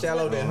if you more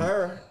shallow than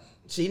her,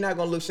 she not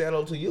gonna look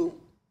shallow to you.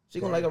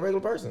 She gonna like a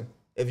regular person.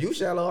 If you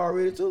shallow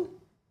already too.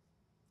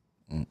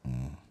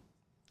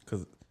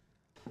 Cause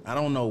I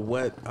don't know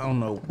when.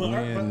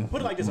 But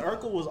put it like this: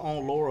 Urkel was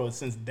on Laura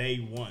since day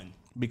one.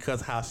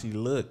 Because how she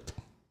looked.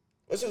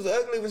 Well, she was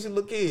ugly when she was a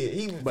little kid.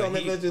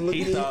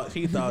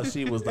 He thought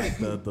she was like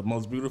the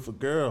most beautiful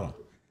girl.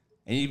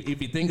 And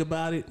if you think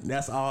about it,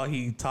 that's all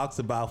he talks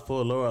about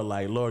for Laura.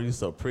 Like, Laura, you're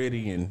so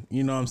pretty. And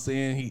you know what I'm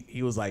saying?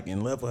 He was like in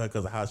love with her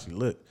because of how she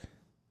looked.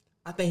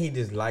 I think he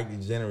just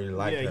generally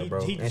liked her, bro.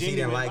 And she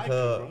didn't like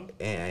her.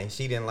 And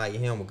she didn't like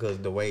him because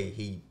the way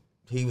he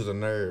was a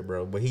nerd,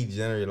 bro. But he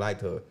generally liked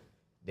her.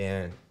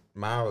 Then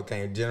Myra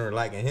came generally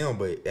liking him.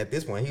 But at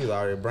this point, he was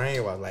already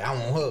brainwashed. Like,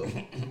 I want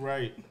her.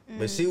 Right.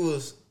 But she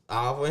was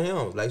all for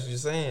him. Like you were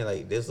saying,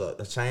 like, there's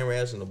a chain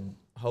reaction,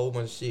 a whole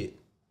bunch of shit.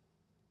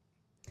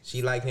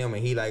 She liked him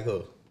and he liked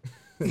her.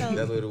 So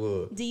that's what it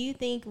was. Do you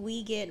think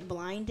we get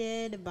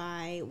blinded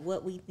by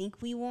what we think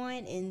we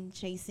want in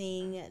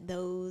chasing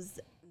those,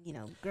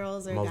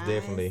 girls or Most guys?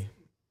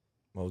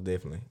 Most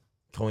definitely.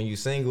 When you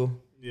single,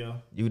 yeah,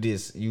 you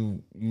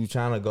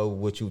trying to go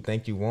what you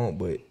think you want,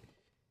 but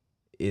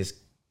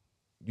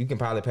you can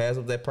probably pass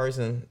up that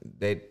person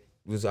that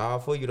was all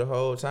for you the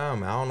whole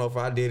time. I don't know if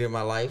I did it in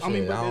my life. I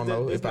don't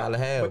know if I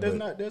have.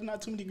 But there's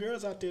not too many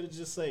girls out there to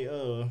just say,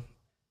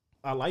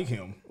 I like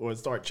him, or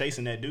start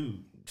chasing that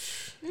dude.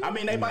 I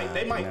mean, they might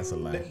put it like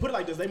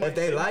this. If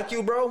they like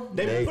you, bro,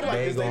 they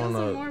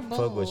gonna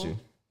fuck with you.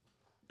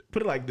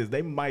 Put it like this.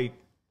 They might.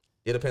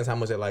 It depends how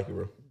much they like you,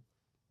 bro.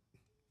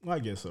 Well, I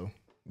guess so.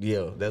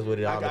 Yeah, that's what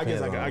it all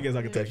depends on. I guess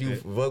I can take if you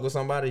fuck with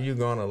somebody, you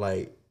gonna do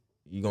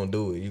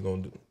it. You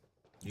gonna do.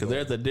 Because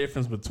there's a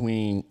difference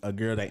between a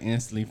girl that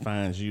instantly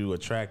finds you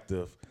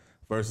attractive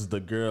versus the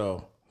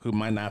girl who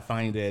might not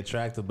find you that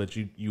attractive, but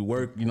you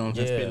work, you know what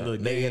I'm saying, spend a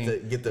little they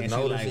game. get to and she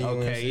notice like, you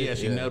and okay, shit, yeah,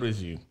 she yeah.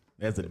 noticed you.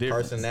 That's the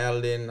difference.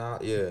 Personality and all,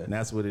 yeah. And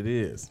that's what it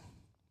is.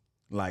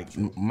 Like,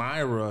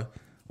 Myra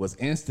was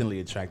instantly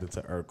attracted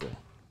to Urkel.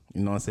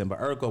 You know what I'm saying? But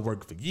Urkel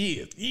worked for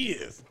years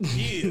Years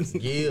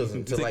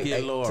until to like get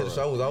till Laura. the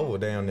show was over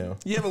down there.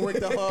 You ever worked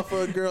that hard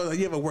for a girl?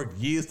 You ever worked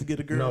years to get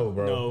a girl? No,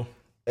 bro. No.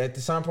 At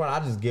the some point, I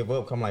just give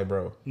up. I'm like,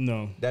 bro.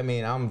 No. That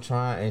mean I'm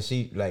trying, and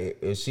she like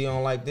if she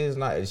don't like this,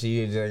 not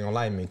she just ain't gonna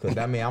like me. Cause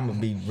that mean I'm gonna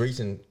be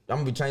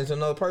changing to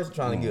another person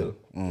trying to get her.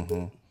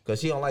 Mm-hmm. Cause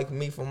she don't like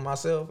me for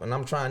myself, and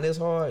I'm trying this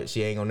hard.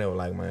 She ain't gonna never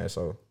like my ass.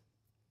 So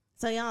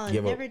y'all have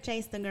Give up. never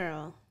chased a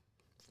girl.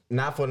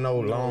 not for no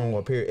long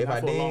or period. If Not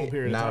I for a long did,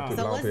 period of not time. a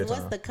So long period of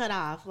what's time. the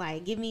cutoff?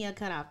 Like, give me a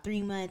cutoff: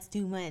 3 months,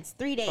 2 months,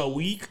 3 days, A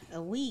week?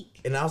 a week.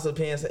 And it also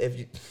depends if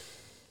you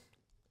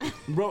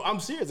Bro,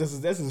 I'm serious.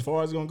 That's as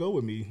far as it's gonna go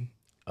with me.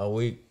 a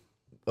week.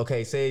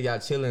 Okay, say y'all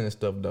chilling and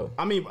stuff though.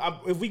 I mean,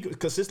 if we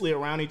consistently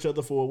around each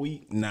other for a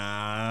week,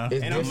 Nah.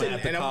 It's And I'm different. gonna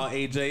have to And call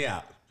AJ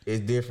out. It's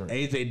different.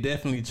 AJ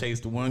definitely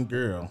chased one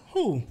girl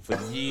who? for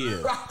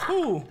years.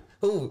 Who?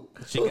 Who?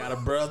 She got a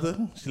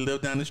brother. She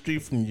lived down the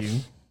street from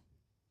you.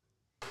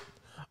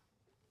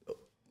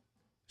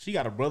 She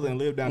got a brother and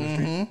lived down the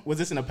street. Was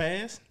this in the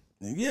past?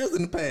 Years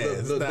in the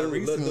past. Not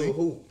recently.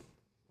 Who?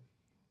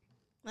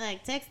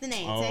 Like, text the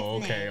name. Oh,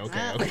 text the okay, name.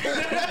 okay.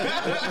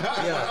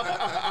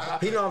 Yeah,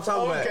 he know what I'm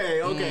talking about.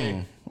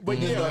 Okay. But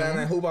He go down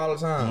there hoop all the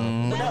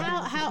time. But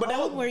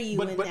how old were you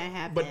when that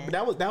happened?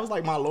 But that was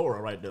like my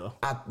Laura right there.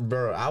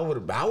 I would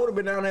have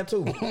been down there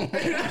too.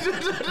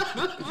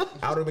 I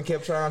would have been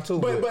kept trying too.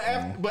 But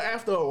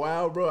after a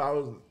while, bro, I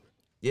was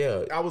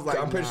I was like,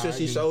 I'm pretty nah, sure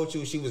she you- showed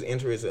you she was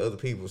interested in other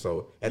people.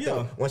 So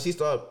when she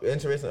started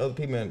interested in other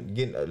people and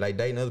getting like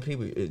dating other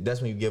people,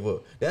 that's when you give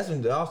up. That's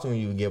when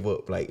you give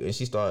up. Like and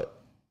she start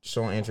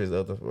showing interest in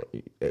other,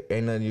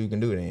 ain't nothing you can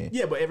do then.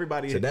 Yeah, but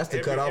everybody. So that's the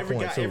cutoff every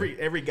point, guy, too.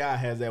 Every guy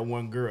has that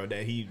one girl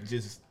that he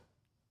just.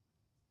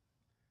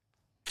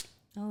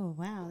 Oh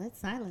wow, that's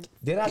silent.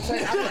 Did I say,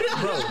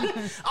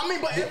 bro? I mean,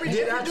 but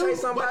Did I dude,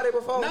 chase somebody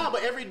before? Nah,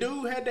 but every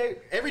dude had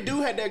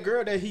that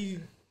girl that he.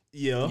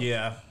 Yeah.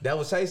 Yeah. That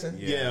was chasing.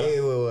 Yeah.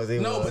 It was.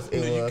 No, was. but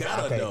It you was. got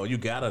her Okay. though. You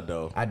got her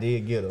though. I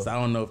did get her. So I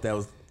don't know if that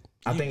was.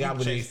 I think I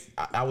was chased.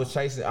 I was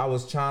chasing. I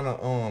was trying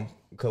to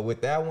cause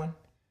with that one,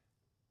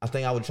 I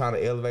think I was trying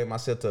to elevate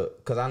myself to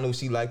cause I knew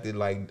she liked it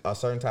like a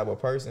certain type of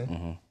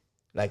person,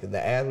 like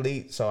the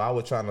athlete. So I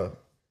was trying to,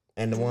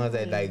 and the ones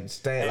that like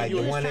stand like you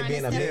the was one that trying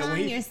being to a step middle. on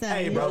when he- yourself.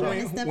 hey, You bro, were when-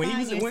 trying to step when he on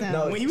was- when- yourself.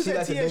 No, When he was she at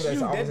like to do that, TSU,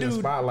 so I that was in the dude-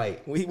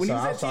 spotlight. when he So was I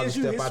at was trying to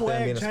TSU, step his out there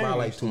and be in the swag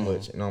spotlight changed. too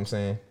much. You know what I'm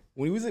saying?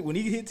 When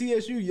he hit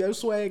TSU, your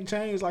swag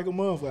changed like a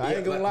motherfucker. I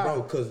ain't gonna lie.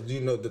 bro. Cause you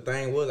know the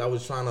thing was I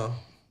was trying to.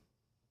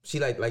 She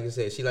like you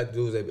said, she like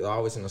dudes that be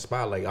always in the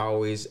spotlight,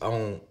 always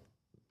on.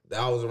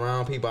 I was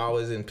around people,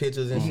 always in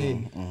pictures and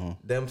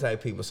shit. Them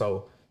type people.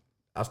 So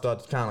I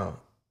started kind of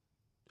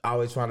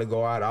always trying to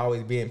go out,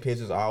 always be in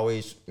pictures,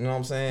 always, you know what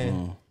I'm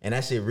saying? And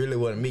that shit really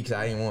wasn't me because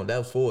I didn't want that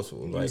was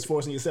forceful. You Like, was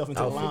forcing yourself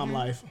into I the was-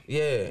 limelight.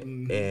 yeah,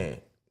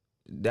 and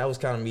that was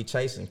kind of me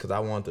chasing because I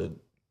wanted to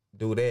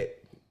do that.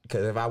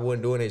 Because if I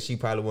wasn't doing it, she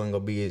probably wasn't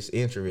gonna be as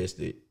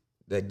interested.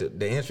 Like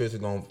the interest is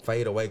gonna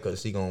fade away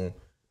because she gonna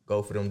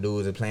go for them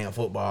dudes and playing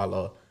football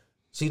or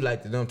she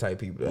like them type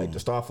people, like the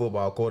star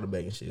football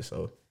quarterback and shit.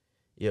 So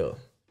yeah,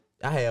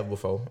 I have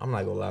before. I'm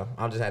not gonna lie.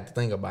 I just have to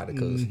think about it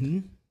because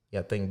you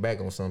gotta think back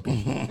on some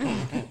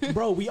people.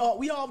 Bro, we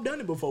all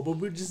done it before, but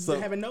we just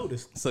haven't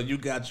noticed. So you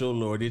got your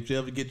Laura. Did you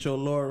ever get your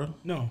Laura?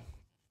 No.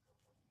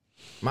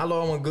 My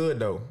Lord went good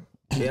though.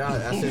 Yeah,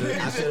 I should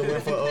have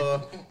went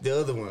for the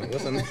other one.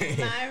 What's her name?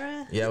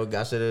 Myra. Yeah,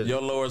 I should have.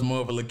 Your Laura's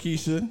more of a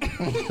Lakeisha.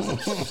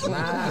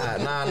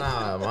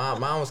 Nah.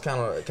 Mine was kind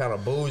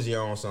of bougie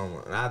on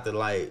something. And I had to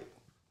like,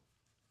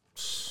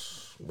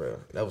 bro,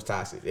 that was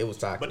toxic. It was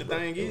toxic. But the bro.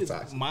 thing It was is,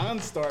 toxic. mine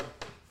start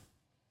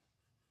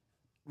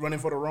running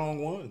for the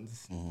wrong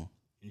ones. And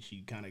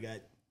she kind of got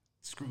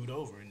screwed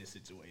over in this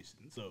situation.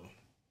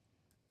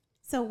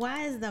 So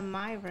why is the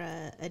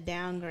Myra a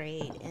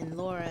downgrade and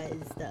Laura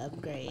is the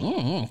upgrade?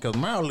 Because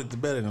Myra looked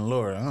better than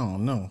Laura. I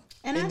don't know.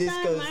 And I And this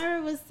thought goes-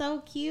 Myra was so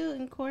cute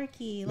and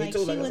quirky. Like too,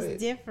 she like I was said.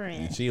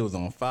 different. And she was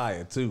on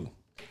fire too.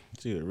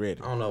 She was ready.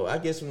 I don't know. I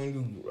guess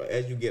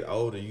as you get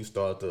older, you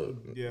start to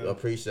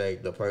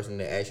appreciate the person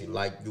that actually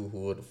like you,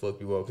 who the fuck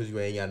you are, because you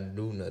ain't got to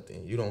do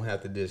nothing. You don't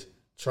have to just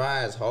try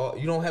as hard.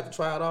 You don't have to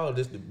try at all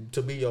just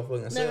to be your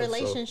fucking The self.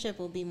 relationship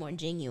will be more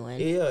genuine.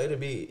 Yeah,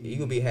 you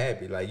can be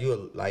happy. Like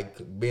you'll like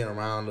being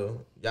around her.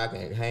 Y'all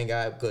can hang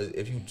out because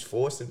if you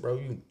force it, bro,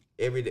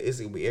 every day it's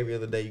gonna be every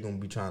other day you're gonna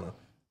be trying to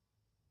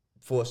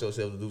force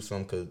yourself to do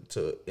something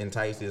to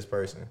entice this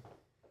person.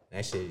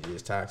 That shit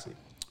is toxic.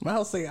 But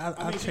I'll say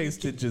I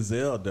chased it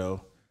Giselle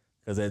though,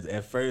 because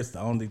at first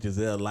I don't think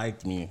Giselle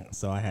liked me,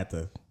 so I had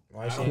to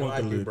Why she work don't a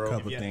like you, little bro?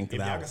 couple if things. y'all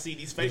 'cause I can see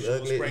these facial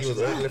ugly- you was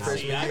expressions, ugly I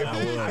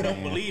freshman year. I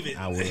don't man. believe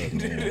it. I was,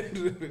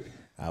 man.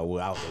 I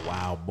was a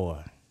wild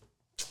boy.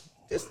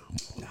 Just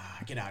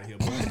get out of here,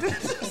 boy.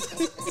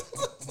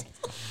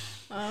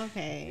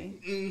 Okay.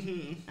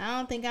 I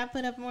don't think I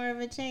put up more of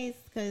a chase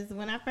because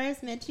when I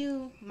first met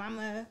you, my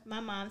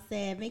mom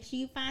said, make sure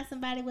you find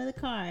somebody with a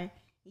car.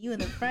 You were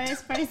the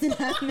first person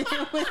I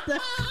met with a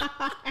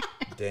car.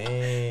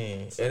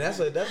 Dang. And that's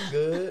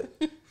good.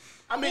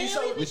 I mean,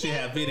 so We should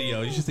have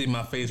video. You should see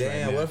my face right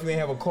Damn, now. what if we ain't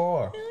have a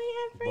car?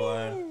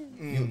 Boy.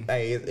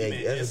 Hey,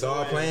 it's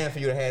all planned for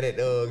you to have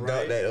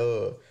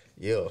that,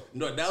 yeah.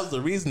 No, that was the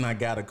reason I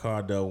got a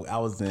car though. I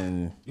was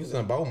in You was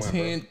in Beaumont, bro.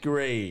 10th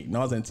grade.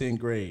 No, I was in 10th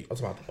grade. I'm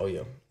talking about, oh,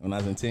 yeah. When I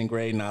was in 10th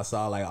grade and I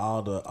saw like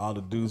all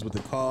the dudes with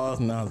the cars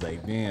and I was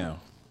like, damn,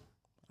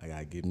 I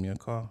gotta get me a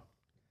car.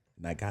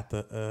 And I got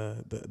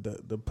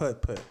the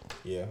putt.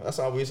 Yeah, that's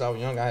all I wish I was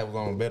young. I was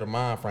on a better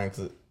mind frame.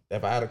 Cause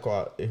if I had a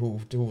car, who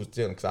was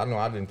stealing? Because I know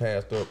I didn't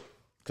pass up.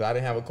 Because I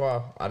didn't have a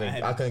car.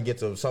 I couldn't get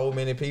to so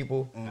many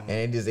people. And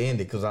it just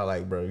ended because I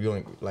like, bro,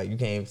 you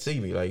can't even see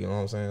me. Like, you know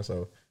what I'm saying?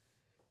 So,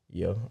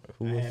 yeah.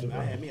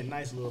 I had me a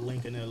nice little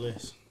link in that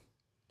list.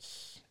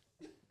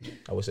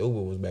 I wish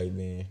Uber was back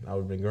then. I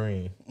would have been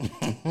green.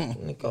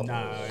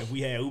 Nah, if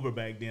we had Uber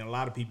back then, a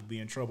lot of people be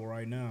in trouble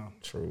right now.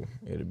 True.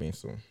 It'd have been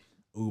soon.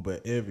 Uber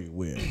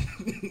everywhere.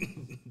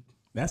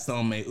 That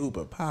song made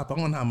Uber pop. I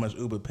wonder how much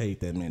Uber paid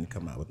that man to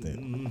come out with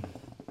that.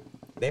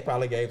 They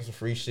probably gave us some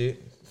free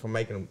shit for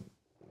making them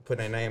put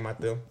their name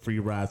out there. Free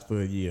rides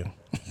for a year.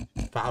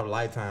 Probably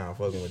lifetime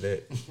fucking with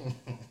that.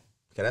 Cause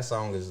that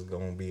song is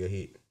gonna be a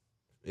hit.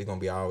 It's gonna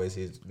be always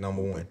his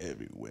number one.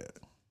 Everywhere.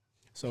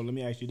 So let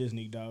me ask you this,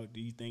 Nick Dog. Do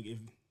you think if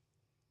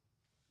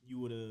you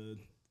would have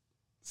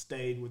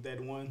stayed with that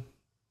one?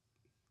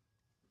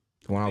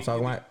 The one I was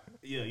talking about?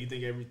 Yeah, you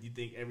think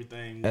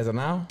everything? As of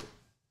now?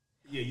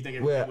 Yeah, you think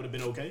everything would have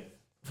been okay?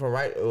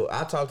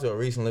 I talked to her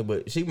recently,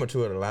 but she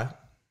matured a lot.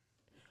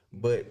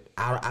 But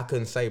I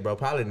couldn't say, bro.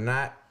 Probably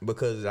not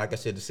because, like I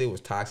said, the shit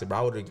was toxic. But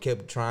I would have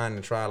kept trying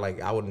to try.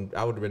 Like I would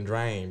have been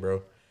drained,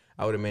 bro.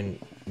 I wouldn't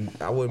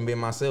been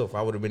myself.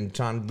 I would have been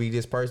trying to be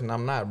this person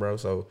I'm not, bro.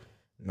 So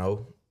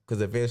no,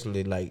 because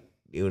eventually, like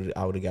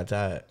I would have got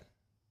tired.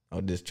 I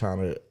was just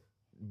trying to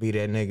be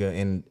that nigga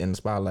in the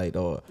spotlight,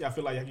 or yeah. I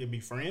feel like I could be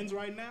friends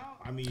right now.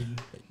 I mean,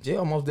 yeah,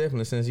 almost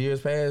definitely. Since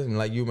years passed, and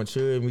like you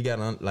mature, and we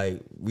got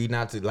we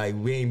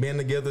ain't been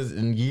together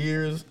in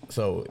years,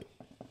 so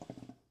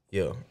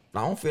yeah.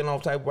 I don't feel no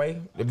type of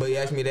way. But you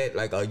asked me that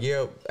like a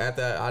year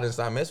after I didn't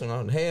start messing with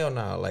him. Hell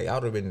no. Like I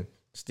would have been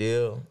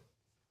still.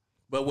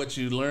 But what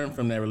you learned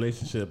from that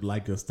relationship,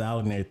 like your style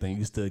and everything,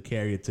 you still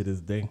carry it to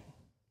this day.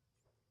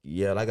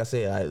 Yeah, like I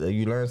said,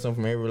 you learn something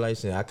from every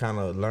relationship. I kind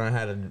of learned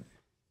how to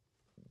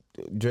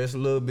dress a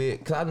little bit.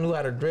 Because I knew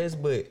how to dress,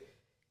 but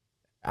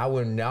I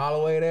wasn't all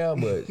the way there,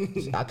 but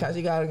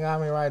she got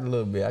me right a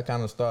little bit. I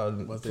kind of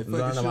started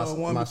learning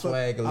my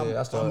swag a little.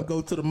 I'm gonna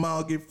go to the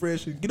mall, get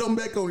fresh, and get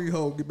back on your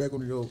hoe. Get back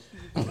on your hoe.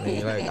 I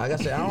mean, like I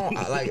said,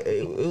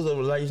 it was a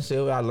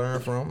relationship I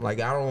learned from. Like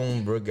I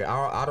don't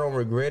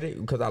regret it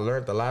because I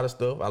learned a lot of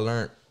stuff. I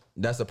learned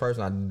that's the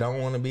person I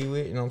don't want to be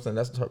with. You know what I'm saying?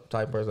 That's the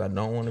type of person I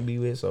don't want to be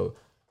with. So,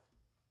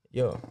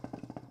 yeah.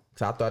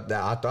 So I thought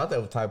that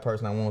was the type of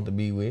person I wanted to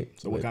be with.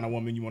 So what kind of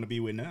woman you want to be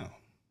with now?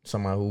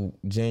 Somebody who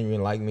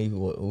genuine like me,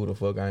 who the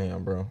fuck I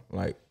am, bro.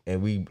 Like,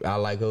 and I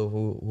like her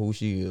who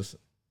she is.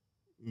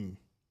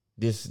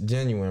 This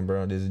genuine,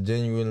 bro. This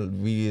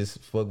genuine. We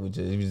just fuck with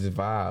you. We just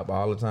vibe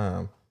all the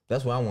time.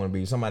 That's what I want to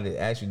be. Somebody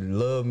that actually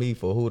love me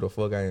for who the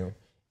fuck I am,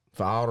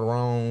 for all the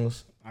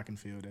wrongs. I can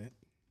feel that.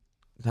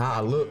 How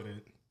I look.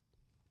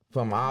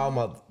 From all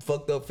my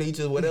fucked up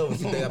features, whatever.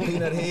 She got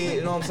peanut head,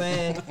 you know what I'm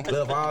saying?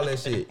 Love all that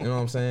shit, you know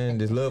what I'm saying?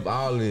 Just love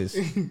all this.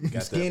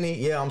 Skinny,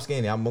 yeah, I'm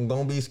skinny. I'm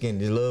gonna be skinny.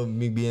 Just love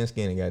me being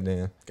skinny,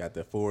 goddamn. Got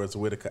that Forrest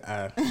Whitaker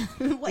eye.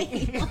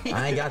 Wait.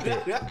 I ain't got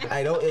that.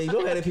 Hey, don't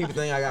have that people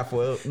think I got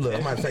for. Look,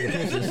 I'm about to take a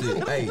picture of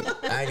shit. Hey,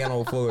 I ain't got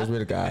no Forrest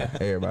Whitaker eye.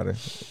 Hey, everybody.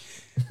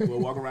 We'll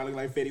walk around looking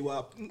like Fetty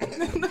Wap.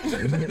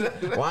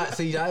 Why?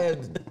 See, I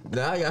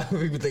got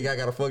people think I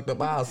got a fucked up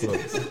eye. So.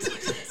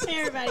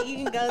 Everybody, you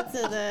can go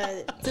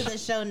to the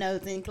show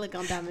notes and click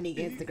on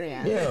Dominique's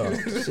Instagram.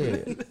 Yeah,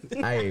 shit.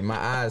 Hey, my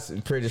eyes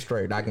pretty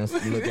straight. I can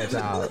look at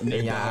y'all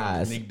in your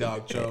eyes. Nick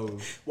Dog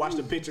chose. Watch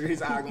the picture.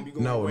 His eye gonna be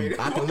going No, away.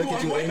 I can look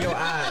at you in your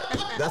eye.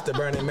 That's the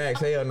Bernie Max.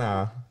 Hell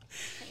nah.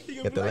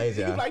 Get the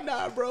lazy eye. Like,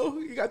 nah, bro.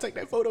 You gotta take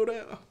that photo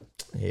down.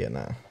 Hell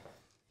nah.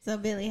 So,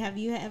 Billy, have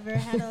you ever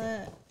had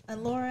a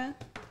Laura?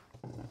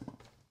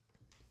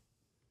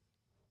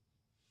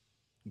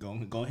 Go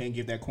ahead and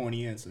give that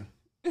corny answer.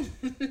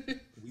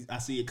 I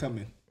see it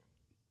coming.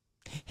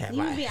 Have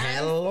You I be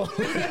had honest.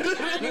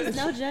 Honest,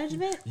 no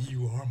judgment.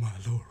 You are my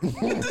Lord.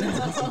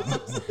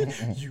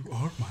 You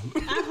are my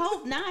Lord. I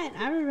hope not.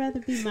 I would rather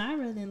be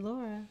Myra than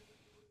Laura.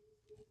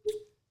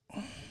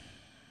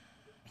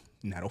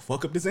 Now don't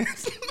fuck up this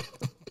answer.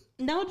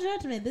 No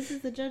judgment. This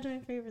is the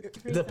judgment free.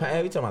 The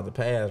past? We talking about the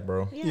past,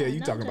 bro. Yeah, you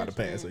no talking about the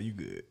judgment. past, so you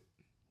good.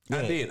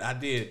 I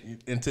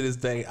did. And to this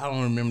day, I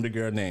don't remember the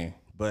girl name,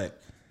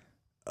 but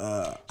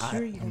I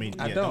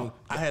don't.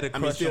 I had a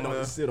crush on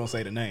her. Still don't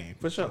say the name.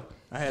 For sure.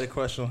 I had a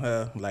crush on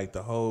her like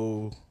the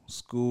whole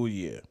school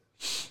year.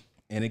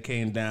 And it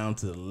came down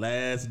to the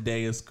last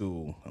day of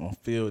school on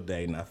field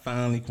day, and I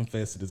finally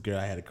confessed to this girl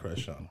I had a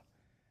crush on her.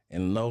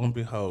 And lo and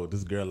behold,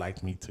 this girl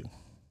liked me too.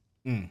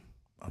 On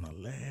the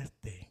last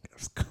day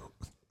of school.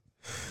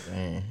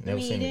 Man, I never mean,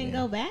 you seen it didn't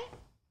again. go back?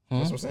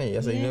 That's what I'm saying. I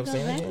said you You never didn't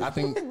seen go it again. back? I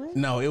think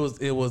no,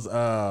 it was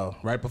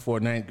right before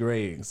ninth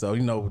grade. So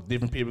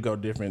different people go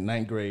different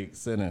ninth grade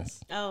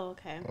centers. Oh,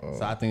 okay.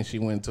 So I think she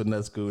went to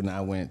another school, and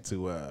I went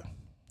to I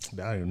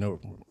don't even know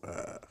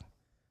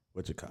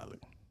what you call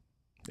it.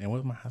 And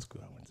what's my high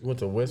school I went to? You went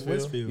to Westfield?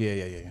 Westfield. Yeah.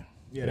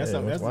 Yeah, that's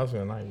went to that's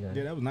Westfield ninth grade.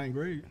 yeah, that was ninth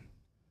grade.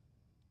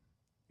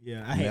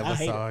 Yeah, I Never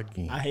hated, saw her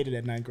again. I hated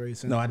that ninth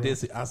grade. No, I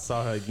did. I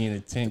saw her again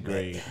in 10th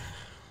grade.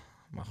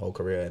 My whole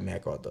career at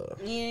MacArthur.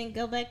 You didn't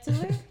go back to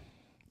her?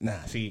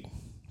 Nah, she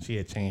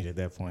had changed at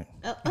that point.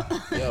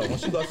 Yo,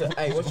 once you go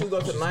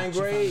to ninth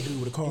grade,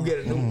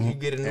 you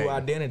get a new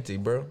identity,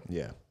 bro.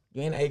 Yeah.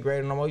 You ain't 8th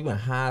grade no more. You in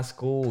high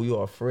school. You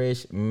are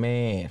fresh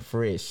man,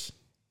 fresh.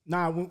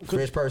 Nah,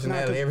 Fresh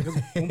personality,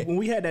 everything. When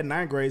we had that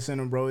ninth grade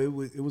center, bro, it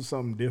was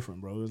something different,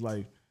 bro. It was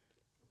like,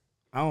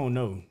 I don't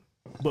know,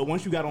 but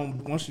once you got on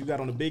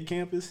the big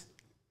campus,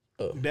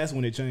 that's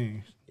when it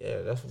changed.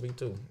 Yeah, that's for me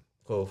too.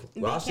 Cool.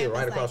 Big Well, I sit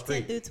right campus, across the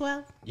like 10 street. through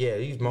 12? Yeah,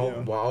 he's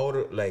more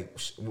older. Like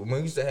when we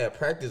used to have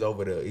practice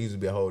over there, it used to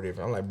be a whole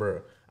different. I'm like,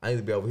 bro, I need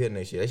to be over here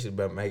next year. They should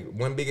make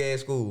one big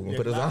ass school and Yeah,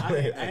 put us I all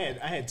there.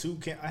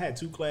 had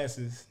two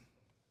classes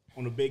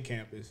on the big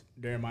campus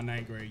during my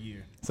ninth grade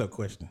year. So,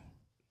 question: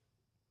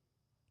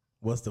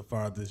 what's the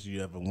farthest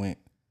you ever went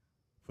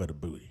for the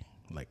booty?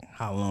 Like,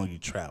 how long you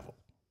traveled?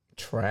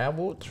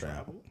 Traveled.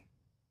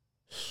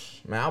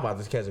 Man, I was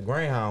about to catch a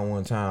Greyhound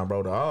one time,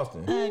 bro, to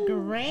Austin. A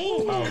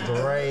Greyhound.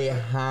 A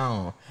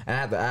Greyhound.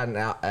 And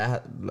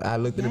I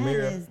looked in the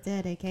mirror. That is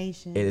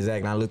dedication.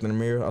 Exactly. I looked in the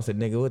mirror. I said,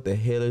 nigga, what the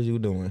hell is you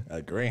doing?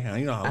 A Greyhound.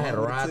 You know how I had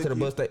to long it ride took to the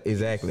you? bus station.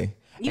 Exactly.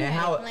 You and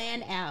had how, it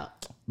planned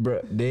out. bro,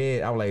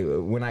 then I was like,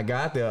 when I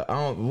got there,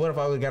 what if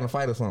I was got in a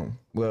fight or something?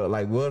 Well,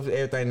 like, what if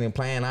everything didn't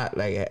plan out?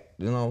 Like,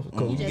 because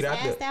You we just get out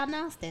there. asked out in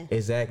Austin.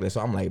 Exactly.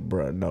 So I'm like,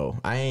 bro, no.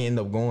 I ain't end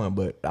up going,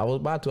 but I was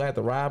about to. I had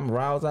to ride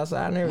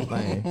outside and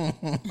everything.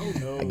 Oh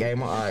no!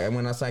 I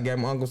went outside, gave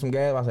my uncle some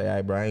gas. I said,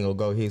 hey, bro, I ain't gonna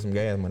go hit some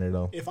gas money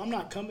though. If I'm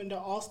not coming to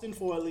Austin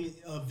for an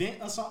event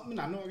or something,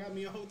 I know I got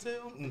me a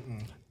hotel.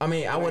 I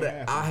mean, I would have.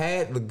 ain't I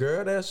had the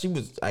girl there. She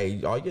was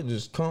like, "Oh, you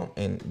just come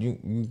and you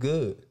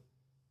good."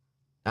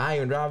 I ain't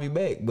even drive you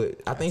back,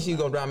 but I think she's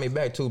gonna drive me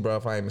back too, bro.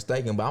 If I ain't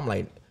mistaken. But I'm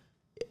like,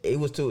 it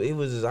was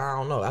just, I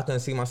don't know. I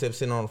couldn't see myself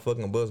sitting on the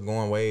fucking bus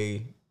going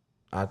way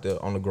out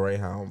there on the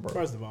Greyhound, bro.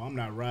 First of all, I'm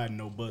not riding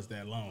no bus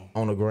that long.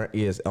 On the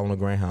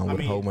Greyhound I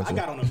with a whole mean, bunch I of.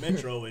 got on a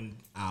metro and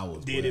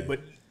Hours. did it, boy.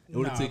 but It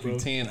would have nah, taken bro. you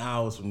 10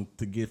 hours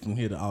to get from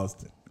here to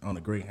Austin on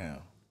a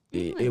Greyhound.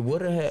 It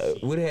would have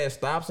had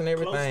stops and Close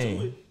to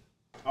everything. it.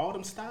 All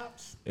them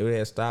stops. It would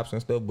have stops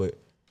and stuff, but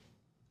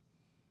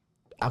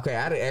okay,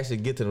 I didn't actually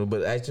get to them.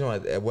 But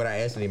actually, what I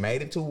actually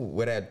made it to,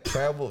 what I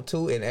traveled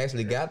to and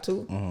actually got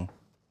to,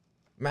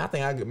 man, I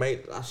think I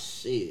made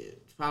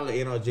shit probably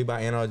NRG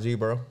by NRG,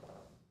 bro.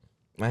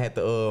 I had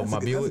to my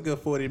That's a Buick, good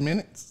 40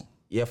 minutes.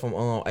 yeah, from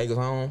Acres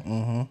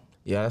home.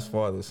 Yeah, that's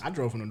farthest. I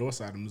drove from the north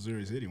side of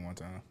Missouri City one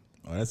time.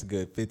 Oh, that's a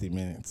good 50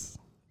 minutes.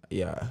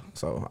 Yeah,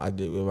 so I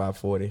did about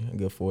 40, a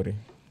good 40.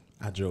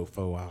 I drove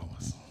 4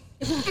 hours.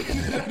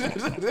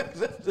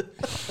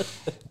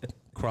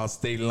 Cross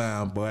state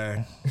line,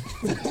 boy.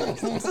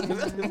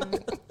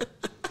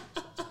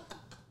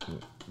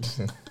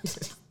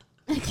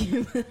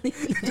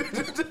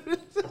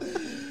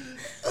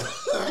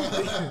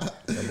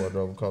 That boy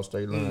drove across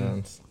state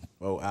lines.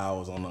 4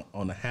 hours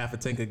on a half a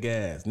tank of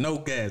gas. No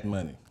gas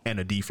money. And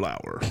a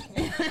deflower.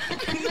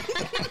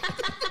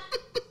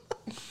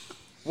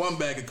 One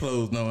bag of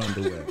clothes, no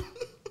underwear.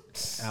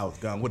 I was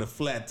gone with a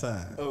flat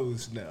time. Oh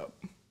snap!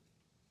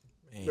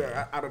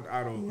 Yeah, I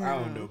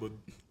don't know, but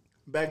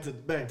back to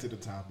the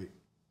topic.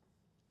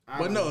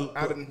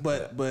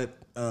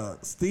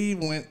 Steve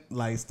went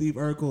like Steve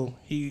Urkel.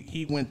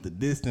 He went the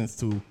distance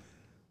to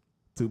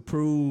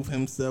prove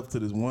himself to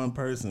this one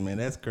person. Man,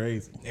 that's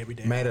crazy. Every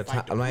day Made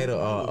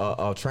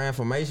a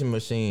transformation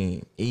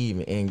machine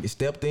even and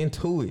stepped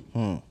into it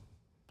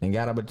and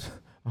got up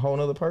a whole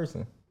nother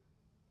person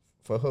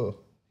for her.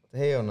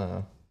 Hell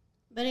no.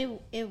 But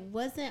it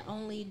wasn't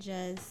only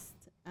just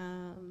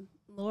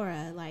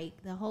Laura,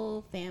 like the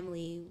whole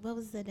family. What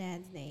was the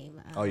dad's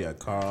name? Oh yeah,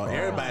 Carl.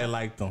 Everybody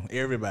liked him.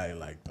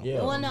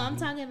 Yeah. Well, no, I'm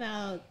talking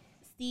about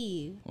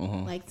Steve.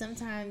 Like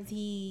sometimes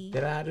he.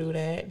 Did I do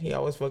that? He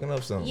always fucking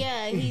up something.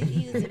 Yeah,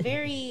 he was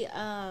very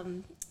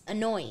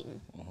annoying.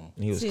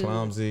 He was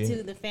clumsy.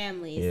 To the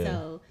family. Yeah.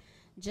 So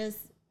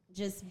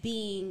just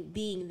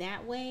being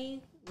that way,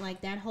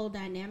 like that whole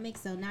dynamic.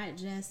 So not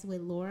just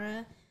with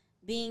Laura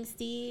being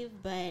Steve,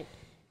 but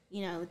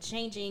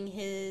changing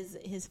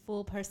his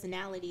full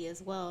personality as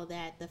well,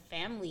 that the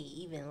family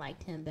even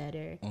liked him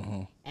better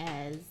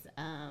as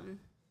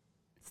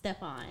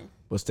Stefan.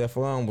 But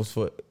Stefan was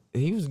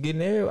he was getting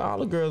there. All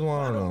the girls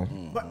wanted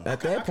him. But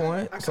At that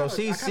point, I so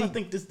kinda she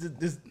think this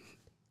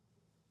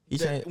he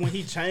changed. when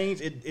he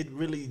changed it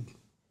really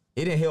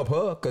It didn't help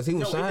her because he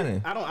was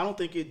shining. I don't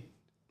think it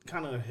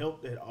kind of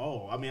helped at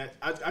all. I mean,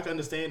 I can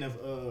understand if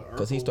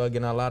because he started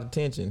getting a lot of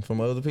attention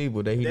from other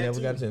people that he never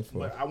too, got attention for.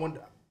 But I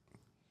wonder.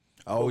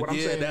 Oh what I'm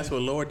yeah, saying that's is-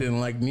 what Lord didn't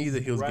like neither.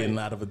 He was Right. getting a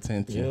lot of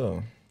attention.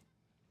 Yeah.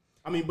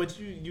 I mean, but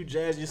you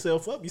jazz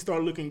yourself up. You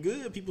start looking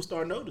good. People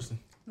start noticing.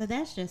 But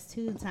that's just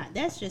too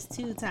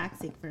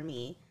toxic for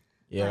me.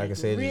 Yeah, like I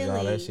said, just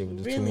all that shit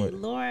was just too much.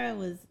 Laura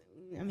was.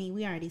 I mean,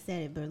 we already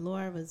said it, but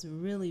Laura was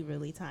really,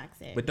 really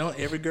toxic. But don't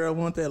every girl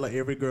want that? Like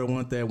every girl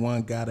want that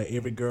one guy that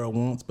every girl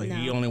wants, but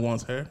he No. only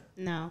wants her.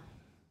 No.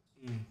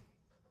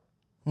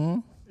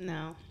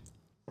 No.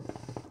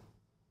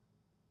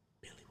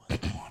 Billy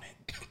wasn't on it.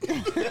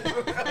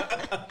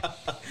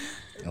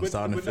 I'm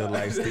starting to feel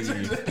like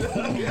Steve.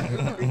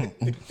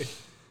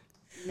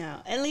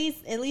 No. At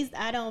least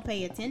I don't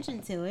pay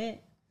attention to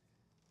it.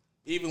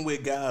 Even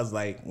with guys,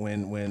 like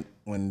when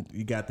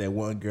you got that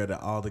one girl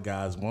that all the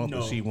guys want,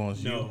 but she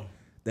wants you,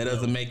 that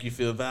doesn't make you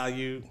feel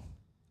valued.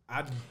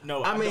 I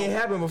mean, it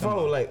happened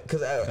before, like,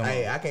 cause I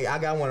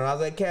got one when I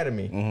was at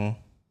Academy. Mm-hmm.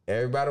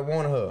 Everybody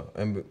wanted her,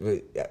 and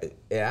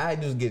I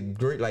just get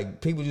great. Like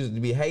people used to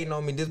be hating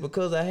on me just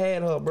because I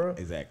had her, bro.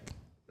 Exactly.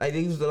 Like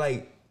they used to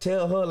like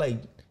tell her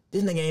like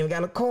this nigga ain't even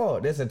got a car.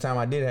 That's the time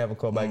I did have a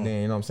car back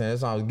then. You know what I'm saying?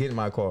 That's why I was getting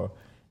my car.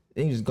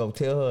 Then you just go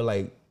tell her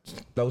like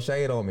throw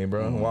shade on me,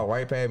 bro. Walk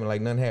right past me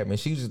like nothing happened.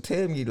 She used to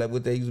tell me like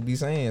what they used to be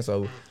saying.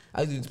 So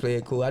I used to play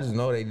it cool. I just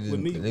know they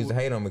used to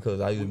hate on me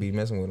because I used to be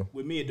messing with them.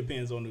 With me, it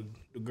depends on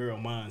the girl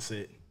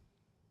mindset.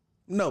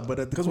 No, but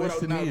the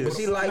question is,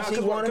 But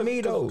she wanted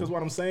me though. Because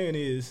what I'm saying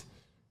is,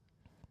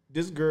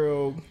 this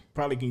girl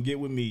probably can get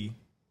with me,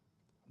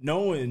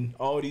 knowing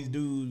all these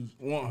dudes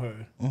want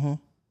her,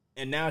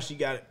 and now she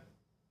got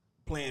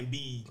plan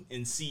B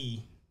and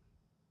C,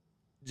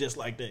 just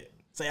like that.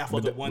 Say I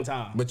fucked up one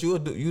time, But you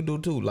do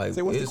too. Like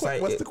say,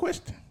 what's the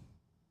question?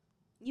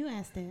 You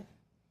asked it.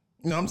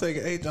 No, I'm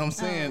saying, I'm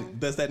saying,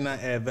 does that not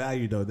add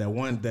value though? That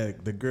one,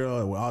 that the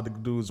girl with all the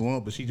dudes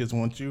want, but she just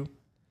wants you.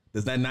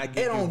 Does that not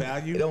give you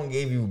value? It don't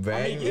give you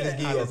value. yeah, it just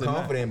give how you a does it not?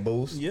 confidence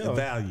boost. yeah.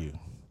 Value.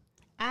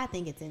 I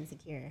think it's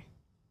insecure.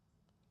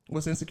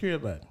 What's insecure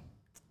about it?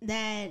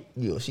 That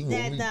Yeah, she will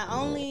that be- the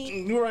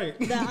only You're right.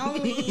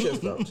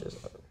 Just up.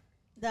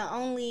 the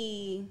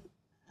only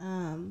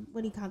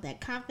what do you call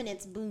that,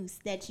 confidence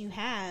boost that you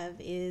have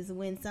is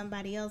when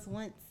somebody else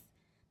wants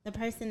the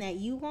person that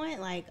you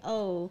want, like,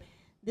 oh,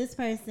 this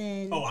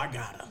person, Oh, I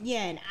got her.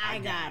 yeah, and I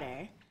got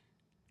her.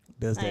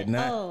 Does Like, that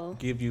not oh.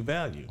 give you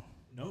value?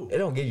 No. It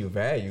don't give you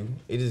value.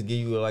 It just give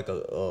you like a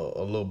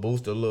little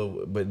boost, a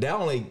little. But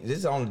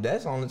that's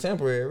only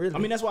temporary. Really. I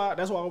mean, that's why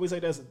I always say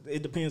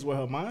it depends what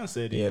her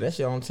mindset is. yeah, that's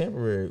your own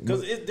temporary.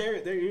 Because there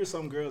is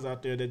some girls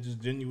out there that just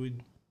genuinely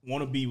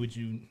want to be with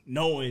you,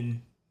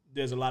 knowing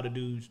there's a lot of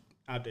dudes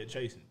out there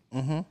chasing.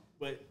 Mm-hmm.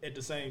 But at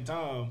the same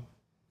time,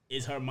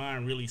 is her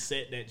mind really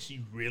set that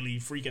she really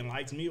freaking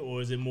likes me,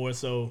 or is it more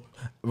so?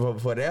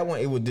 For that one,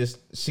 it was just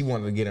she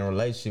wanted to get in a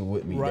relationship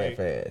with me Right.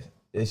 that fast.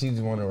 And she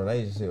just wanted a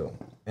relationship,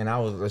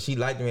 and she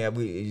liked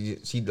me.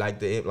 She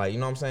liked it, like, you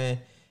know what I'm saying.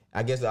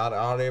 I guess out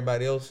of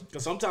everybody else,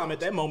 Because sometimes at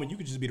that moment you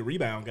could just be the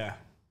rebound guy.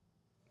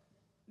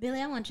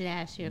 Billy, I want you to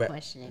ask your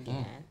question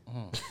again,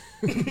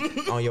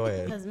 on your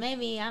ass. because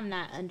maybe I'm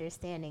not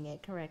understanding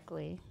it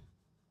correctly.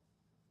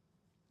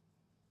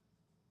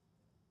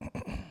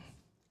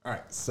 All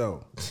right,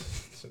 so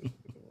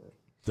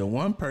the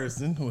one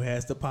person who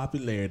has the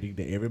popularity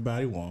that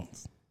everybody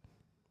wants,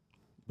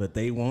 but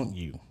they want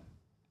you,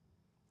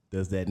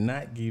 does that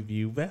not give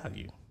you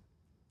value?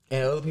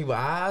 And other people's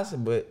eyes,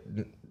 but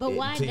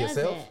Why to does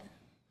yourself, it?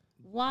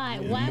 Why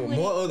would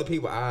more it, other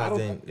people's eyes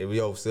than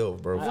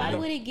yourself, bro. why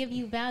would it give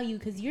you value?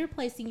 Because you're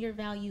placing your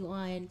value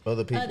on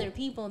Other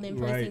people. and then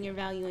placing your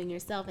value on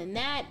yourself, and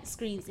that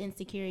screams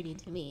insecurity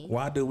to me.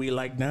 Why do we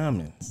like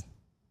diamonds?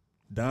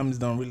 Diamonds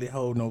don't really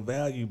hold no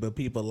value, but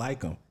people like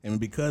them. And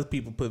because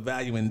people put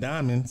value in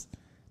diamonds,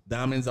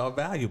 diamonds are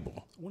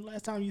valuable. When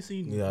last time you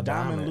seen Yeah,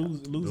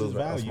 diamond lose its a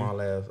value? small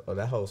ass. Oh,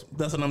 that whole.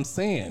 That's what I'm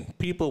saying.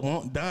 People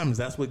want diamonds.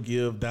 That's what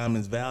give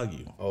diamonds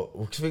value.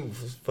 Oh,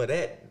 for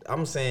that,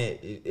 I'm saying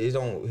it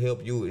don't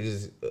help you.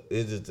 It's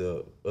just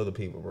the other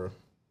people, bro.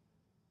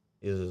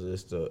 It's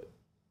just the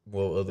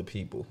other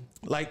people.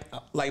 Like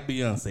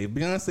Beyonce.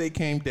 Beyonce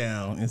came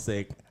down and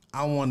said,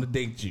 I want to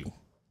date you.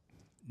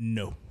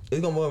 No. It's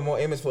gonna be more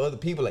image for other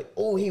people. Like,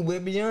 oh, he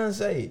with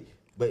Beyonce,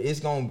 but it's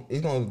gonna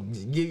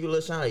give you a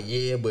little shine. Like,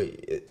 yeah, but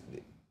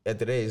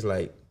after that, it's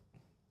like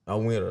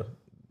I'm with her.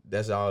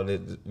 That's all that,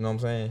 you know what I'm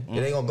saying? It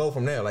ain't gonna go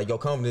from there. Like, your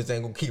confidence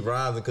ain't gonna keep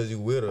rising because you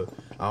with her.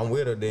 I'm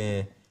with her.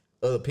 Then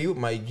other people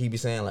might keep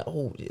saying like,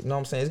 oh, you know what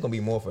I'm saying? It's gonna be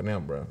more for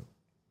them, bro.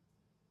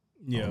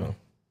 Yeah.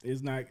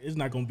 It's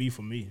not gonna be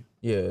for me.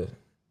 Yeah.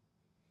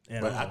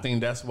 But I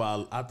think that's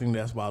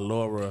why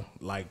Laura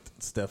liked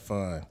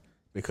Stefan,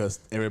 because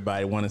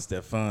everybody wanted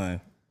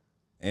Stefan,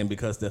 and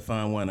because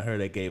Stefan wanted her,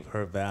 they gave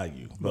her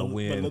value. But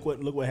when look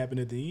what happened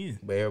at the end.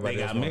 But everybody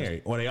they else got wants-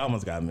 married, or they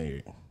almost got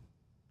married.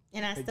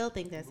 And I still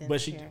think that's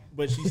But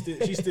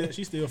insecure.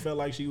 she still felt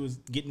like she was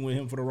getting with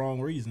him for the wrong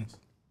reasons.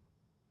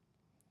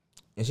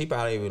 And she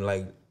probably even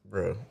like,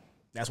 bro,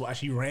 That's why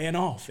she ran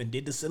off and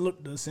did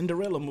the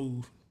Cinderella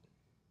move.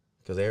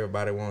 Because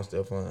everybody wants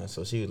their fun.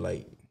 So she was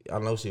like, I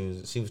know she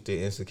was still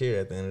insecure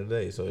at the end of the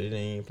day. So it ain't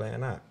even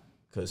playing out.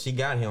 Because she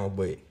got him,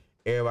 but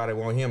everybody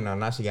want him now.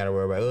 Now she got to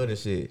worry about other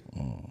shit.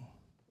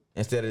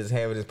 Instead of just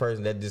having this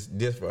person that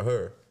just for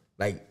her.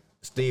 Like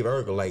Steve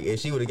Urkel. Like if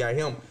she would have got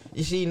him,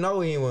 she know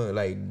he wouldn't.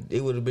 Like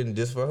it would have been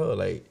just for her.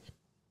 Like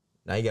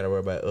now you got to worry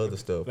about other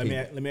stuff.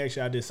 Let me ask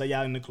y'all this. Say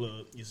y'all in the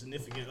club. Your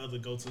significant other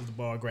go to the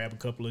bar, grab a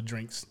couple of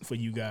drinks for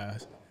you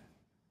guys.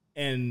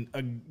 And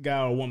a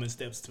guy or woman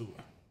steps to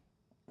her.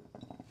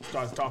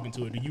 Starts talking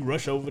to her. Do you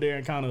rush over there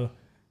and kind of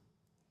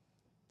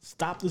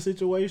stop the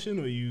situation,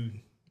 or you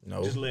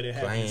just let it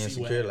happen? I ain't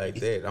insecure like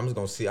that. I'm just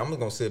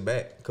gonna sit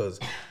back because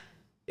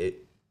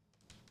it.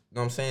 You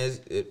know what I'm saying?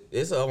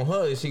 It's on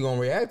her if she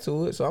gonna react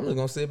to it. So I'm just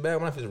gonna sit back.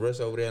 I'm not just rush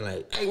over there and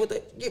like, hey, what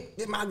the?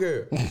 This my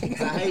girl. I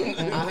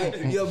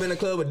hate. You ever been in a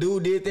club a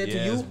dude did that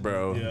to you,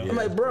 bro? Yeah. I'm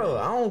like, bro,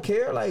 I don't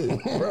care. Like,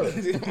 bro,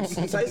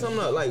 say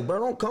something like, bro,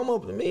 don't come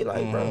up to me,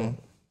 like, bro.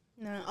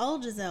 No,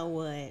 old Giselle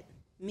would.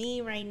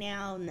 Me right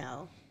now,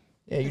 no.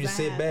 Yeah, you just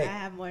sit back. I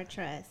have more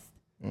trust.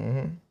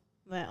 Mm-hmm.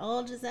 But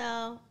old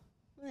Giselle,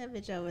 that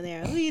bitch over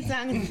there. Who you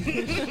talking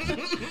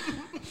to?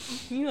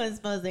 You wasn't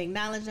supposed to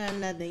acknowledge her or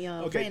nothing.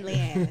 Yo, friendly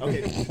ass.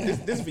 Okay,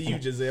 this for you,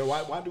 Giselle.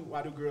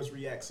 Why do girls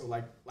react so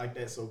like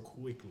that so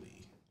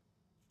quickly?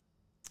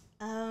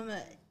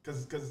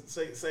 Because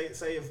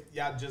say if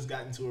y'all just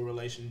got into a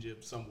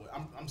relationship somewhere.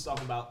 I'm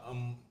talking about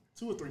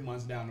 2 or 3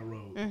 months down the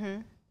road.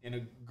 Mm-hmm. And a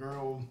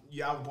girl,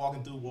 y'all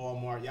walking through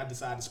Walmart, y'all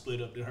decide to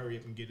split up to hurry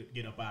up and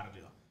get up out of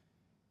there.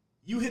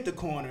 You hit the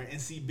corner and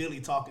see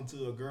Billy talking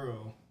to a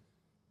girl,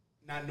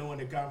 not knowing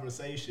the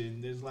conversation.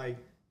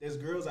 There's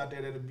girls out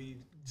there that'll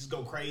just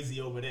go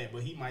crazy over that,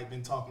 but he might have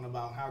been talking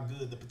about how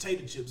good the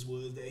potato chips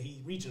was that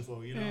he reaching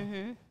for, you know?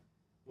 Mm-hmm.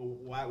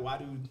 Well, why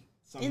do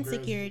some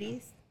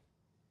insecurities?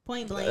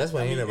 Point blank. That's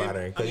what ain't about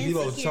it. Because you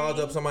gonna charge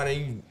up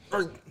somebody.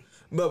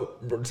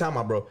 But time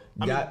out, bro.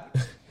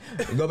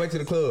 Go back to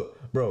the club,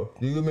 bro.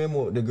 Do you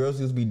remember the girls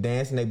used to be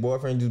dancing? Their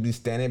boyfriend used to be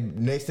standing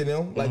next to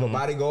them like a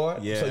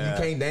bodyguard. Yeah. So you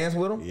can't dance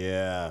with them.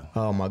 Yeah.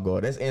 Oh my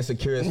god, that's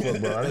insecure as fuck,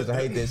 bro. I just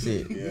hate that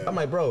shit. Yeah. I'm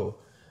like, bro,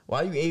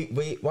 why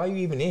you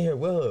even in here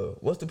with her?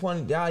 What's the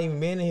point of y'all even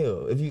being in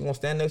here if you gonna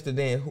stand next to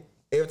them?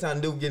 Every time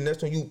the dude get next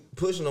to him, you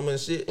pushing them and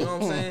shit. You know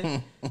what I'm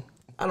saying?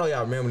 I know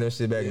y'all remember that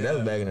shit back. That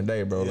was back in the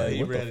day, bro. Yeah, like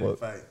what the fuck?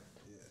 Fight.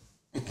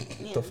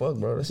 What the fuck,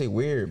 bro? That shit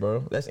weird,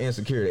 bro. That's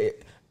insecurity.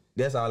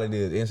 That's all it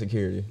is,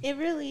 insecurity. It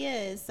really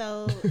is.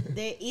 So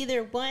they're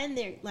either one,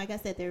 they're like I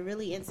said, they're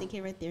really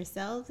insecure with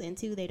themselves, and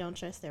 2, they don't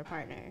trust their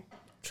partner.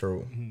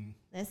 True. Mm-hmm.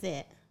 That's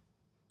it.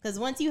 Because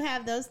once you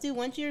have those 2,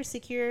 once you're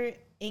secure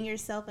in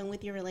yourself and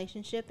with your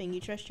relationship, and you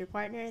trust your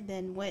partner,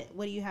 then what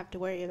do you have to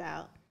worry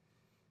about?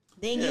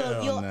 Then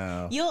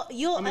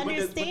you'll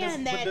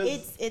understand that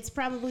it's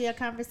probably a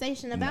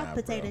conversation about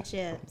potato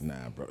chips.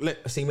 Nah, bro.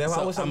 See, man, if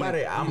I was somebody,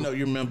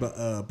 you remember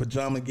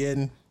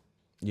Pajamageddon?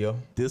 Yeah.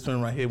 This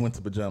one right here went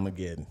to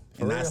Pajamageddon.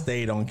 And real? I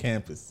stayed on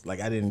campus.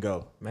 Like, I didn't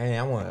go. Man,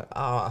 I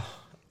want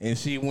And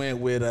she went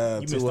with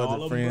 2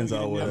 other friends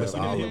or whatever.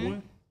 all of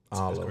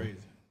them. Crazy.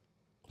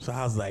 So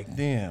I was like,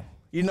 damn.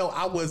 You know,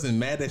 I wasn't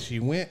mad that she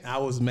went. I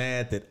was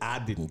mad that I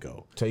didn't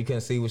go. So you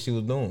couldn't see what she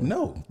was doing?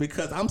 No,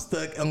 because I'm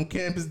stuck on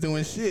campus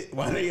doing shit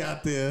while they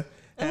out there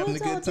having a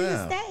good time. Who told you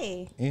to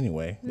stay?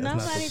 Anyway, that's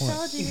Nobody not the point.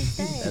 told you to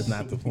stay. That's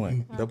not the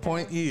point. Okay. The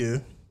point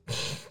is,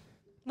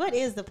 what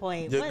is the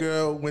point? Your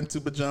girl went to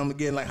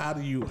Pajamageddon. Like,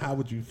 how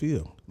would you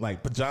feel?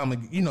 Like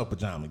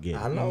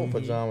Pajamageddon. I know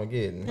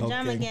Pajamageddon.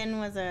 Pajamageddon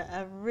was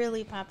a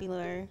really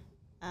popular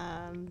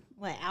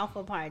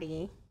alpha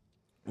party.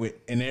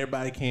 And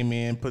everybody came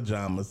in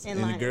pajamas,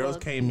 and the girls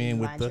came in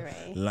with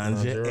lingerie. the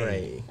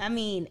lingerie. I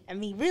mean,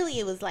 really,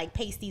 it was like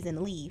pasties and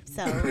leave.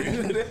 So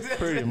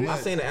pretty much. I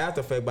seen the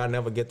after effect, but I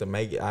never get to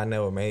make it. I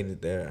never made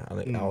it there.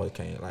 I always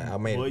came. Like I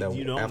made it. There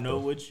You don't after. know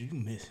what you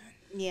missing.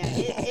 yeah,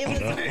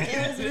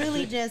 it was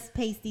really just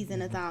pasties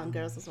and a thong.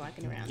 Girls was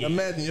walking around. Yeah.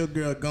 Imagine your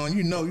girl going.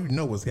 You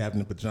know what's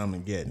happening in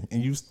Pajamageddon,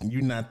 and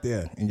you not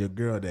there, and your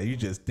girl there. You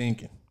just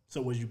thinking.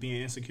 So was you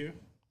being insecure?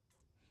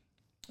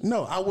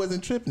 No, I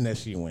wasn't tripping that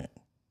she went.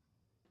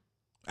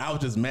 I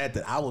was just mad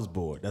that I was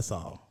bored. That's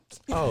all.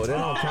 Oh, that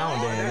don't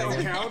count, then. That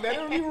don't count. That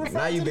don't even refer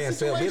Now you to being the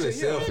situation.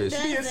 selfish.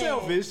 Being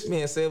selfish.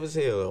 Being selfish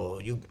hell.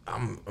 Oh,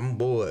 I'm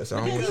bored, so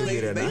I don't want you to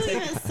get her You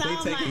now. even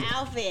saw my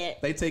outfit.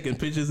 They taking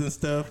pictures and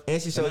stuff.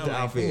 And she showed the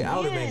outfit. I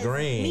would have been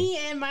green. Me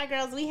and my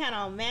girls, we had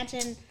on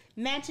matching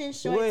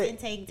shorts and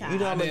tank tops. You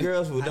know how many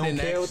girls who don't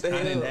care what the hell?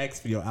 I didn't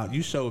ask for your outfit.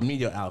 You showed me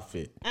your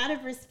outfit. Out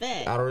of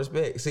respect. Out of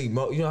respect. See, you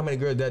know how many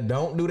girls that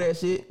don't do that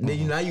shit?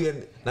 Then now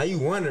you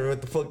wondering what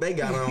the fuck they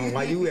got on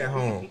while you at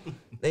home.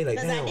 They like,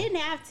 Because damn. I didn't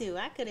have to.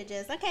 I could have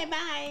just, okay,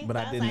 bye. But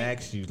I didn't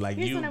ask you. Like,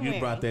 you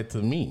brought that to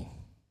me.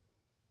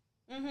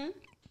 Mm-hmm.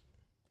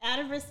 Out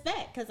of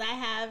respect, because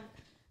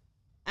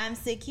I'm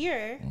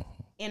secure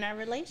in our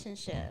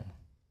relationship.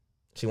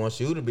 She wants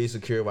you to be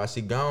secure while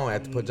she gone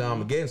at the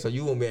Pajamageddon, so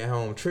you won't be at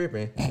home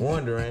tripping,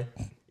 wondering.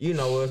 You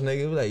know us,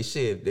 nigga. Like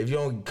shit. If you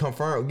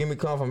don't give me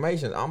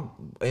confirmation, I'm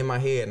in my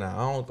head now. I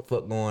don't know what the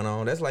fuck going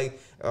on. That's like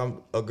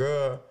a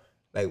girl.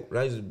 Like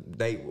I used to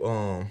date.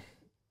 I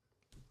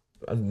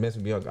was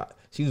messing with young guy.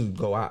 She used to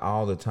go out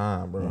all the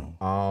time, bro.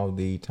 All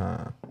the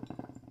time.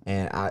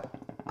 And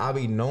I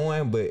be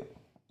knowing, but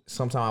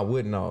sometimes I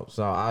wouldn't know.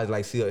 So I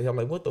like see her. I'm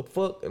like, what the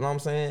fuck? You know what I'm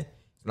saying?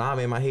 Now I'm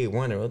in my head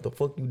wondering, what the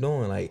fuck you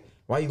doing? Like,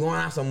 why you going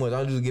out so much?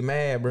 I just get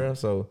mad, bro.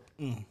 So,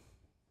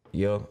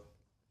 yeah.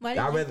 Why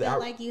did you feel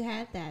like you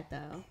had that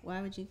though?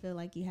 Why would you feel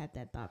like you had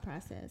that thought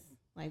process?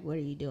 Like, what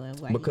are you doing?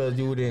 Why because I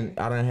didn't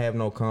have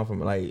no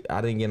confirmation. Like, I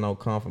didn't get no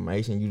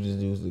confirmation. You just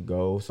used to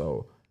go.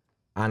 So,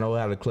 I know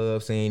how the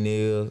club scene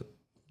is.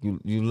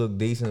 You look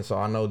decent, so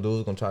I know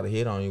dudes gonna try to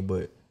hit on you.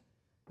 But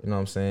you know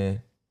what I'm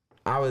saying?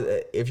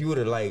 If you would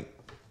have like,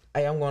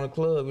 hey, I'm going to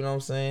club. You know what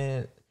I'm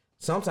saying?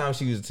 Sometimes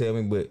she used to tell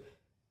me, but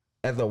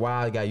after a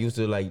while, I got used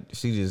to like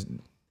she just, you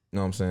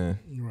know what I'm saying?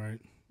 Right.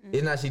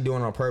 It's not she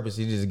doing it on purpose.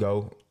 She just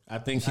go. I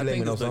think she let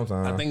me know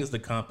sometimes. I think it's the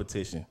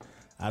competition.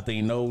 I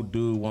think no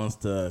dude wants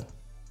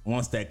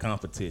that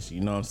competition.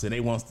 You know what I'm saying?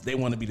 They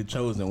want to be the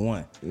chosen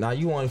one. Now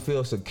you want to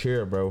feel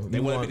secure, bro. They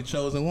want to be the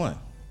chosen one.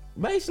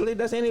 Basically,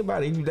 that's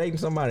anybody. If you dating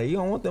somebody, you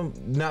don't want them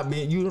not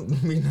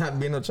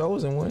being a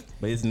chosen one.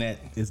 But isn't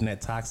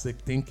that toxic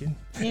thinking?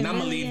 It and I'm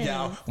gonna really leave is.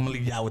 y'all. I'm gonna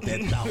leave y'all with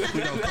that thought.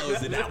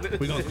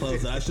 We're gonna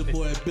close it out. It's your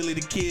boy Billy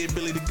the Kid,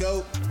 Billy the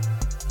Goat.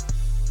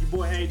 Your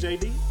boy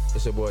AJD.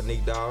 It's your boy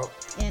Nick Dog.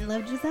 And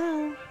Love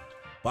Giselle.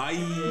 Bye.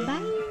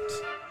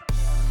 Bye.